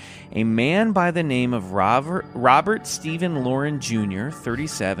investigation, a man by the name of Robert Stephen Lauren Jr.,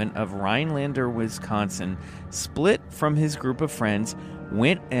 37, of Rhinelander, Wisconsin, split from his group of friends,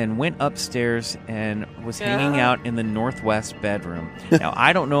 went upstairs and was hanging out in the northwest bedroom. Now,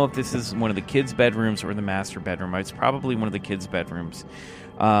 I don't know if this is one of the kids' bedrooms or the master bedroom. It's probably one of the kids' bedrooms,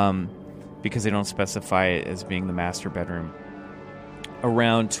 because they don't specify it as being the master bedroom.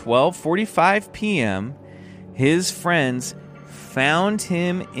 Around 12:45 p.m., his friends found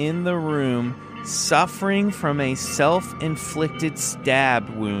him in the room suffering from a self-inflicted stab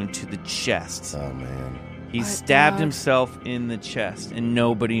wound to the chest. Oh, man. He stabbed himself in the chest, and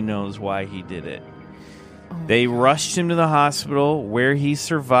nobody knows why he did it. They rushed him to the hospital, where he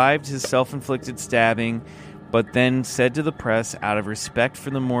survived his self-inflicted stabbing, but then said to the press, out of respect for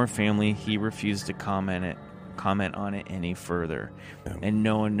the Moore family, he refused to comment on it any further. And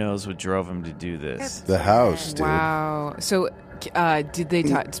no one knows what drove him to do this. The house, dude. Wow. So, did they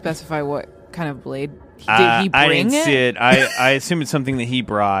specify what kind of blade? Did he bring I didn't see it. I assume it's something that he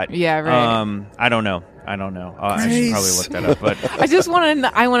brought. Yeah, right. I don't know. I should probably look that up. But I just want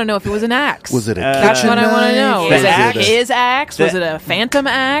to. I want to know if it was an axe. Was it a That's kitchen what I want to know. knife? Was it Was his axe? Was it a phantom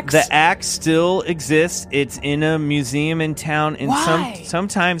axe? The axe still exists. It's in a museum in town, and Why?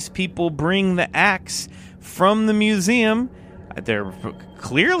 sometimes people bring the axe from the museum. They're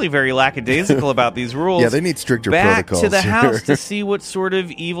clearly very lackadaisical about these rules. Yeah, they need stricter back protocols to the here. house to see what sort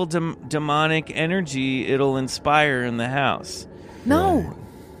of evil demonic energy it'll inspire in the house. No.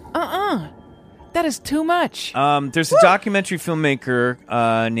 That is too much. There's a documentary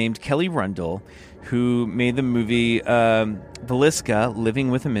filmmaker named Kelly Rundle who made the movie VILLISCA,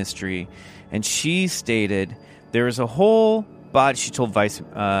 Living with a Mystery, and she stated there is a whole body. She told Vice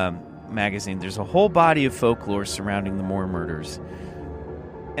magazine, there's a whole body of folklore surrounding the Moore murders,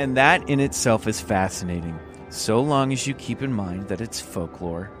 and that in itself is fascinating, so long as you keep in mind that it's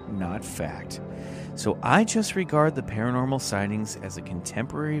folklore, not fact. So I just regard the paranormal sightings as a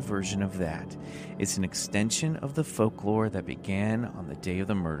contemporary version of that. It's an extension of the folklore that began on the day of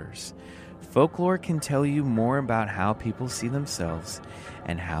the murders. Folklore can tell you more about how people see themselves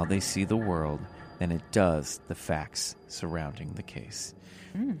and how they see the world than it does the facts surrounding the case.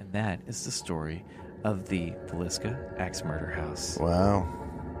 And that is the story of the VILLISCA Axe Murder House. Wow.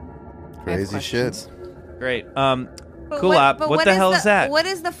 Crazy shit. Great. But Kulap, what the hell is that? What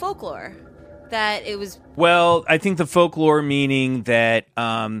is the folklore? That it was... Well, I think the folklore meaning that,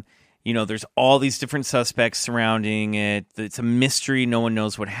 there's all these different suspects surrounding it. It's a mystery. No one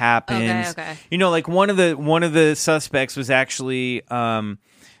knows what happens. Okay. Like one of the suspects was actually,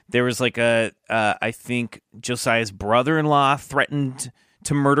 there was like I think Josiah's brother-in-law threatened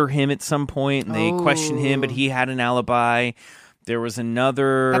to murder him at some point, and they questioned him, but he had an alibi. There was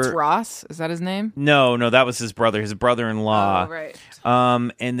another... That's Ross? Is that his name? No, that was his brother. His brother-in-law. Oh, right.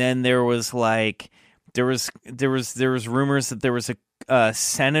 And then there was there was rumors that there was a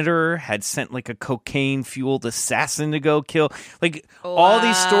senator had sent like a cocaine fueled assassin to go kill. All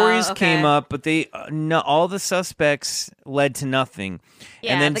these stories came up, but all the suspects led to nothing.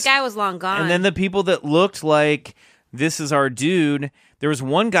 Yeah, and then, the guy was long gone. And then the people that looked like this is our dude. There was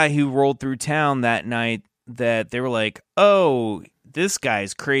one guy who rolled through town that night that they were like, oh, this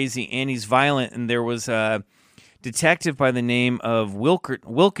guy's crazy and he's violent. And there was a detective by the name of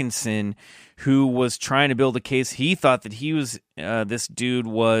Wilkinson who was trying to build a case. He thought that he was this dude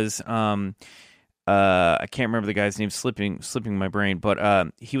was I can't remember the guy's name, slipping my brain,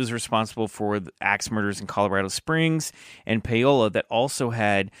 but he was responsible for the axe murders in Colorado Springs and Paola that also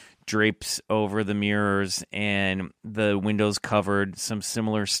had drapes over the mirrors and the windows covered, some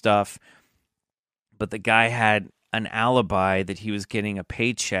similar stuff. But the guy had an alibi that he was getting a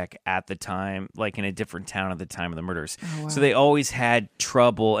paycheck at the time, like in a different town at the time of the murders. Oh, wow. So they always had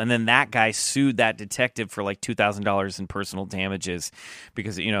trouble. And then that guy sued that detective for like $2,000 in personal damages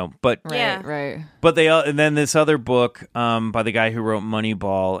because, but Right. But and then this other book by the guy who wrote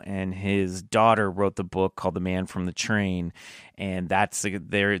Moneyball, and his daughter wrote the book called The Man from the Train. And that's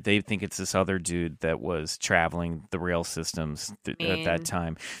they think it's this other dude that was traveling the rail systems at that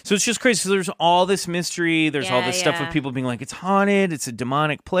time. So it's just crazy. So there's all this mystery. There's all this stuff of people being like, it's haunted. It's a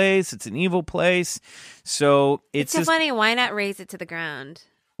demonic place. It's an evil place. So it's so funny. Why not raise it to the ground?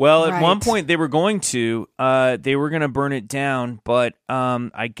 Well, at one point they were going to burn it down, but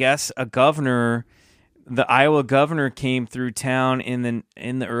I guess the Iowa governor came through town in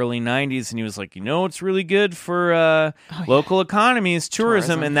the early 90s, and he was like, it's really good for local economy is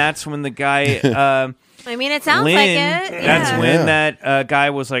tourism. And that's when the guy I mean, it sounds like it. Yeah. That's when that guy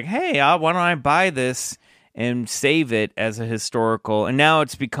was like, hey, why don't I buy this and save it as a historical, and now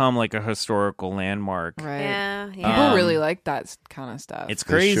it's become like a historical landmark. Right. Yeah. People really like that kind of stuff. It's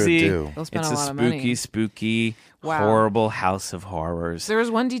crazy. They sure do. They'll spend It's a lot of money. spooky, horrible house of horrors. There was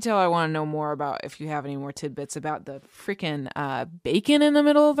one detail I want to know more about, if you have any more tidbits about the freaking bacon in the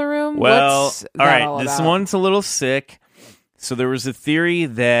middle of the room. Well, What's all right, all this about? one's a little sick. So there was a theory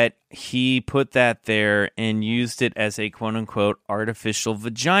that he put that there and used it as a quote-unquote artificial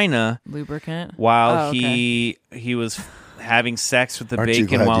vagina lubricant while he was having sex with the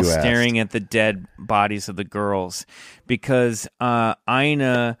bacon while staring at the dead bodies of the girls. Because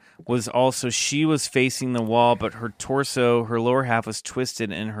Ina she was facing the wall, but her torso, her lower half was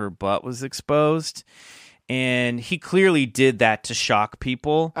twisted and her butt was exposed. And he clearly did that to shock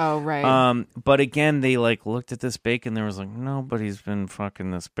people. Oh, right. But again, they looked at this bacon. There was nobody's been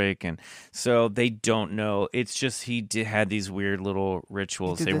fucking this bacon. So they don't know. It's just he had these weird little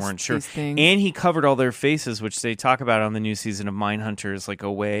rituals. They weren't sure. And he covered all their faces, which they talk about on the new season of Mindhunters, like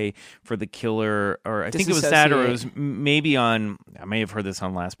a way for the killer, or I think it was that, or it was maybe I may have heard this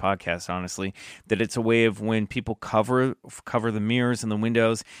on last podcast, honestly, that it's a way of when people cover the mirrors and the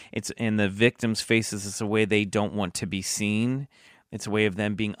windows, it's in the victims' faces, it's a way they don't want to be seen. It's a way of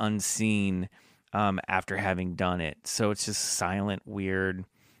them being unseen after having done it. So it's just silent, weird.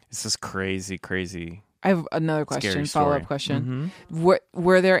 It's just crazy. I have another question, follow-up question. Mm-hmm.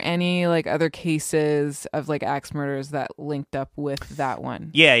 Were there any other cases of axe murders that linked up with that one?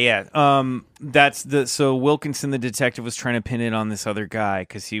 Yeah. So Wilkinson, the detective, was trying to pin it on this other guy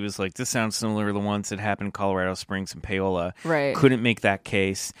because he was like, this sounds similar to the ones that happened in Colorado Springs and Paola. Right. Couldn't make that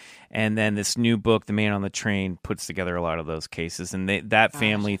case. And then this new book, The Man on the Train, puts together a lot of those cases. And that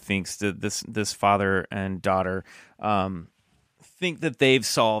family thinks that this father and daughter think that they've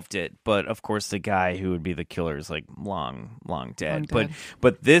solved it, but of course the guy who would be the killer is long dead.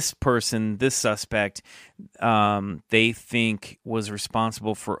 But this person, this suspect, they think was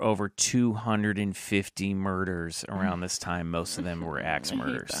responsible for over 250 murders around this time. Most of them were axe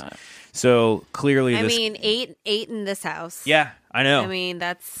murders. So clearly, eight in this house. Yeah, I know. I mean,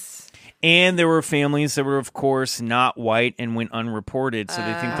 that's. And there were families that were, of course, not white and went unreported, so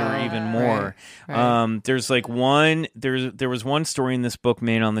they think there were even more. Right. There's like there was one story in this book,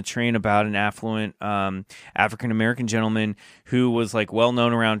 Made on the Train, about an affluent African American gentleman who was like well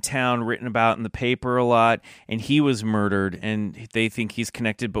known around town, written about in the paper a lot, and he was murdered, and they think he's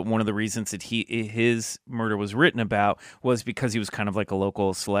connected. But one of the reasons that his murder was written about was because he was kind of like a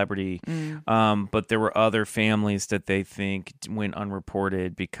local celebrity. But there were other families that they think went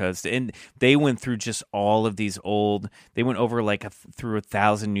unreported because, and they went through just all of these they went over like through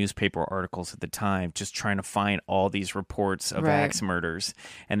 1,000 newspaper articles at the time, just trying to find all these reports of axe murders.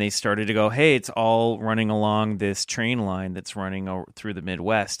 And they started to go, hey, it's all running along this train line that's running through the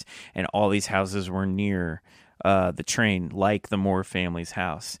Midwest, and all these houses were near the train, like the Moore family's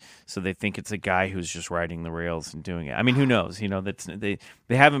house. So they think it's a guy who's just riding the rails and doing it. I mean, who knows? You know, they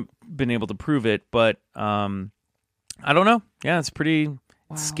haven't been able to prove it, but I don't know. Yeah, it's pretty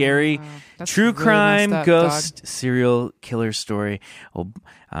scary. That's True really crime, messed up, ghost, dog. serial killer story. Well,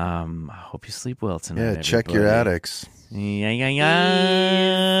 I hope you sleep well tonight. Yeah, check your everybody. attics.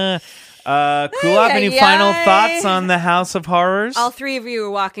 Yeah. Kulap, any final thoughts on the House of Horrors? All three of you are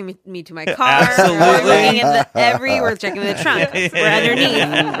walking me to my car. Absolutely. We're checking the trunk. We're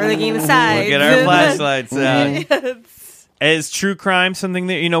underneath. We're looking at the sides. We'll get our flashlights out. Is true crime something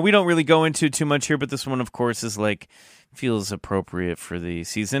that, we don't really go into too much here, but this one, of course, is like, feels appropriate for the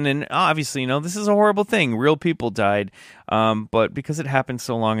season. And obviously, this is a horrible thing. Real people died. But because it happened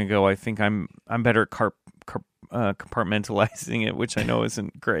so long ago, I think I'm better at compartmentalizing it, which I know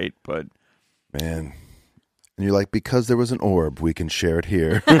isn't great, but Man. And you're like, because there was an orb, we can share it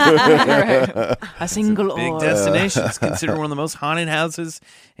here. A single big orb. destination. It's considered one of the most haunted houses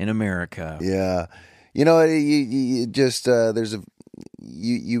in America. Yeah. You just there's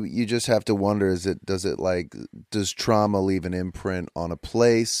you just have to wonder, does trauma leave an imprint on a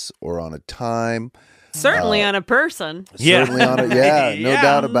place or on a time? Certainly on a person. Certainly on it. Yeah, no Yeah.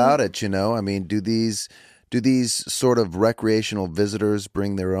 doubt about it. I mean, do these sort of recreational visitors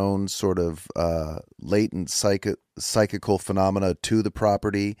bring their own sort of latent psychical phenomena to the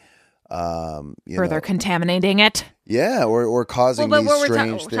property? Further contaminating it. Yeah, or causing But these what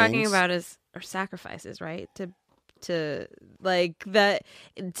strange we're things. talking about is our sacrifices, right? To like that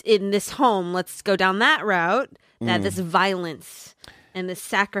in this home. Let's go down that route. That this violence and this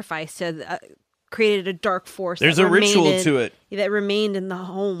sacrifice created a dark force. There's that a ritual remained to it. that remained in the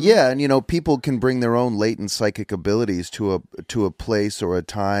home. Yeah, and people can bring their own latent psychic abilities to a place or a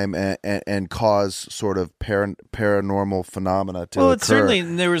time and cause sort of paranormal phenomena to Well, occur. it's certainly,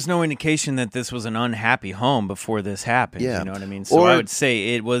 there was no indication that this was an unhappy home before this happened. Yeah. You know what I mean? So I would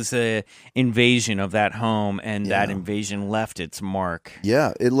say it was a invasion of that home, and that invasion left its mark.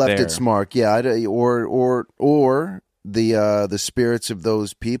 Yeah, it left there. its mark. Yeah, or the spirits of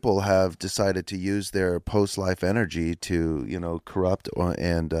those people have decided to use their post-life energy to corrupt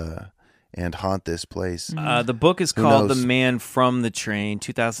and haunt this place. The book is Who called knows? The Man from the Train,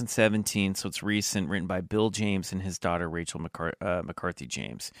 2017, so it's recent, written by Bill James and his daughter Rachel McCarthy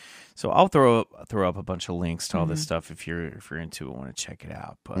James. So I'll throw up a bunch of links to all this stuff if you're into it, want to check it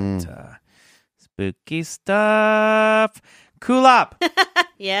out. But spooky stuff. Kulap,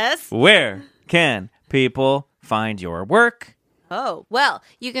 Yes. where can people find your work? Oh well,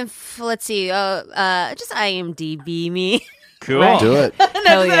 you can. Let's see. Just IMDb me. Cool. Do it.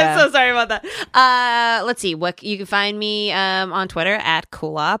 Hell yeah. I'm so sorry about that. Let's see. What you can find me on Twitter at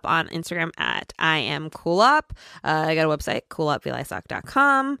Kulap, on Instagram at I am Kulap. I got a website,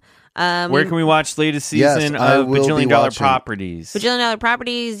 kulapvilaysack.com. Where can we watch latest Yes, season I of will be Bajillion Dollar watching. Properties? Bajillion Dollar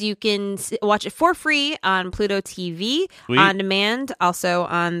Properties, you can watch it for free on Pluto TV, Sweet. on demand, also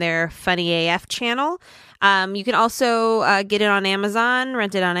on their Funny AF channel. You can also get it on Amazon,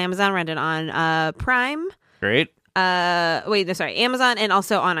 rent it on Prime. Great. Amazon, and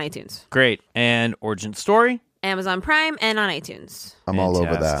also on iTunes. Great. And Origin Story? Amazon Prime and on iTunes. I'm all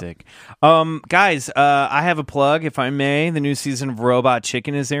over that. Fantastic. Guys, I have a plug, if I may. The new season of Robot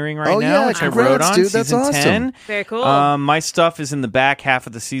Chicken is airing right Oh, now, yeah, which I congrats, wrote on. dude. That's season awesome. 10. Very cool. My stuff is in the back half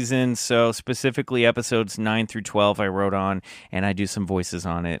of the season, so specifically episodes 9 through 12 I wrote on, and I do some voices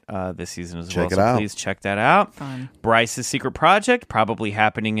on it this season as well. Check it So out. please check that out. Fun. Bryce's Secret Project, probably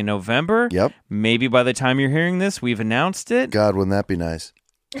happening in November. Yep. Maybe by the time you're hearing this, we've announced it. God, wouldn't that be nice?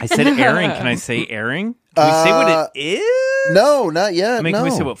 I said airing. Can I say airing? Can we say what it is? No, not yet. I mean, no.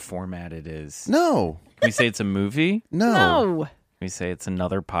 can we say what format it is? No. Can we say it's a movie? No. No. Can we say it's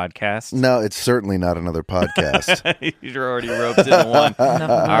another podcast? No, it's certainly not another podcast. You're already roped into one.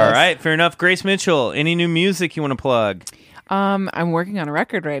 All right, fair enough. Grace Mitchell, any new music you want to plug? I'm working on a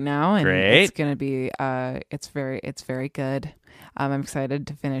record right now, and Great. it's gonna be it's very good. I'm excited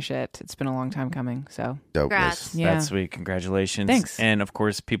to finish it. It's been a long time coming. So Congrats. yeah. That's sweet. Congratulations. Thanks. And of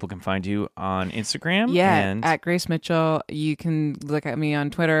course, people can find you on Instagram. Yeah, and at Grace Mitchell. You can look at me on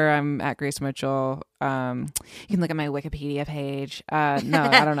Twitter. I'm at Grace Mitchell. You can look at my Wikipedia page. No,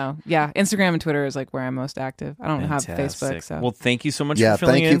 I don't know. Yeah, Instagram and Twitter is like where I'm most active. I don't have Facebook. So Well, thank you so much Yeah, for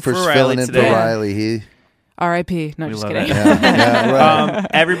filling thank you in for Riley filling in today. for Riley. He R.I.P. No, We just love kidding. it. yeah, right.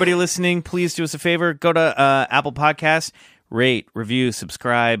 Everybody listening, please do us a favor. Go to Apple Podcasts, rate, review,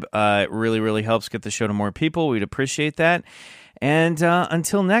 subscribe. It really, really helps get the show to more people. We'd appreciate that. And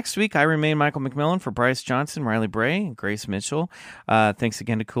until next week, I remain Michael McMillan for Bryce Johnson, Riley Bray, and Grace Mitchell. Thanks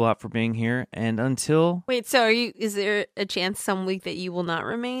again to Kulap for being here. And until... Wait, so is there a chance some week that you will not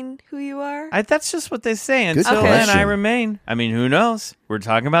remain who you are? that's just what they say. Good Until then, question. I remain. I mean, who knows? We're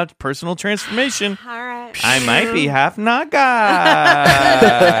talking about personal transformation. All right. I might be half Naga.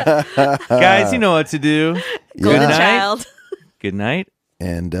 Guys, you know what to do. Golden Good night. child. Good night.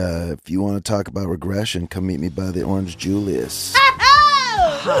 And if you want to talk about regression, come meet me by the Orange Julius. Go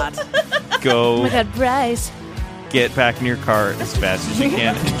Oh my God, Bryce. get back in your car as fast as you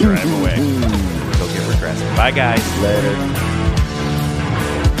can and drive away. Go get regressive. Bye, guys. Later.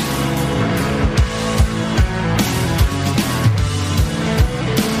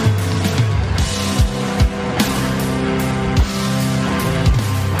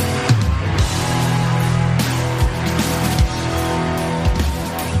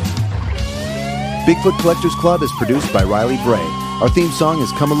 Bigfoot Collectors Club is produced by Riley Bray. Our theme song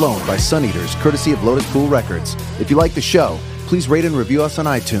is Come Alone by Suneaters, courtesy of Lotuspool Records. If you like the show, please rate and review us on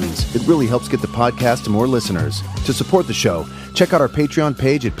iTunes. It really helps get the podcast to more listeners. To support the show, check out our Patreon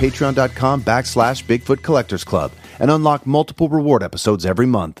page at patreon.com/Bigfoot Collectors Club and unlock multiple reward episodes every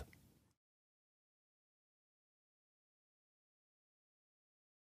month.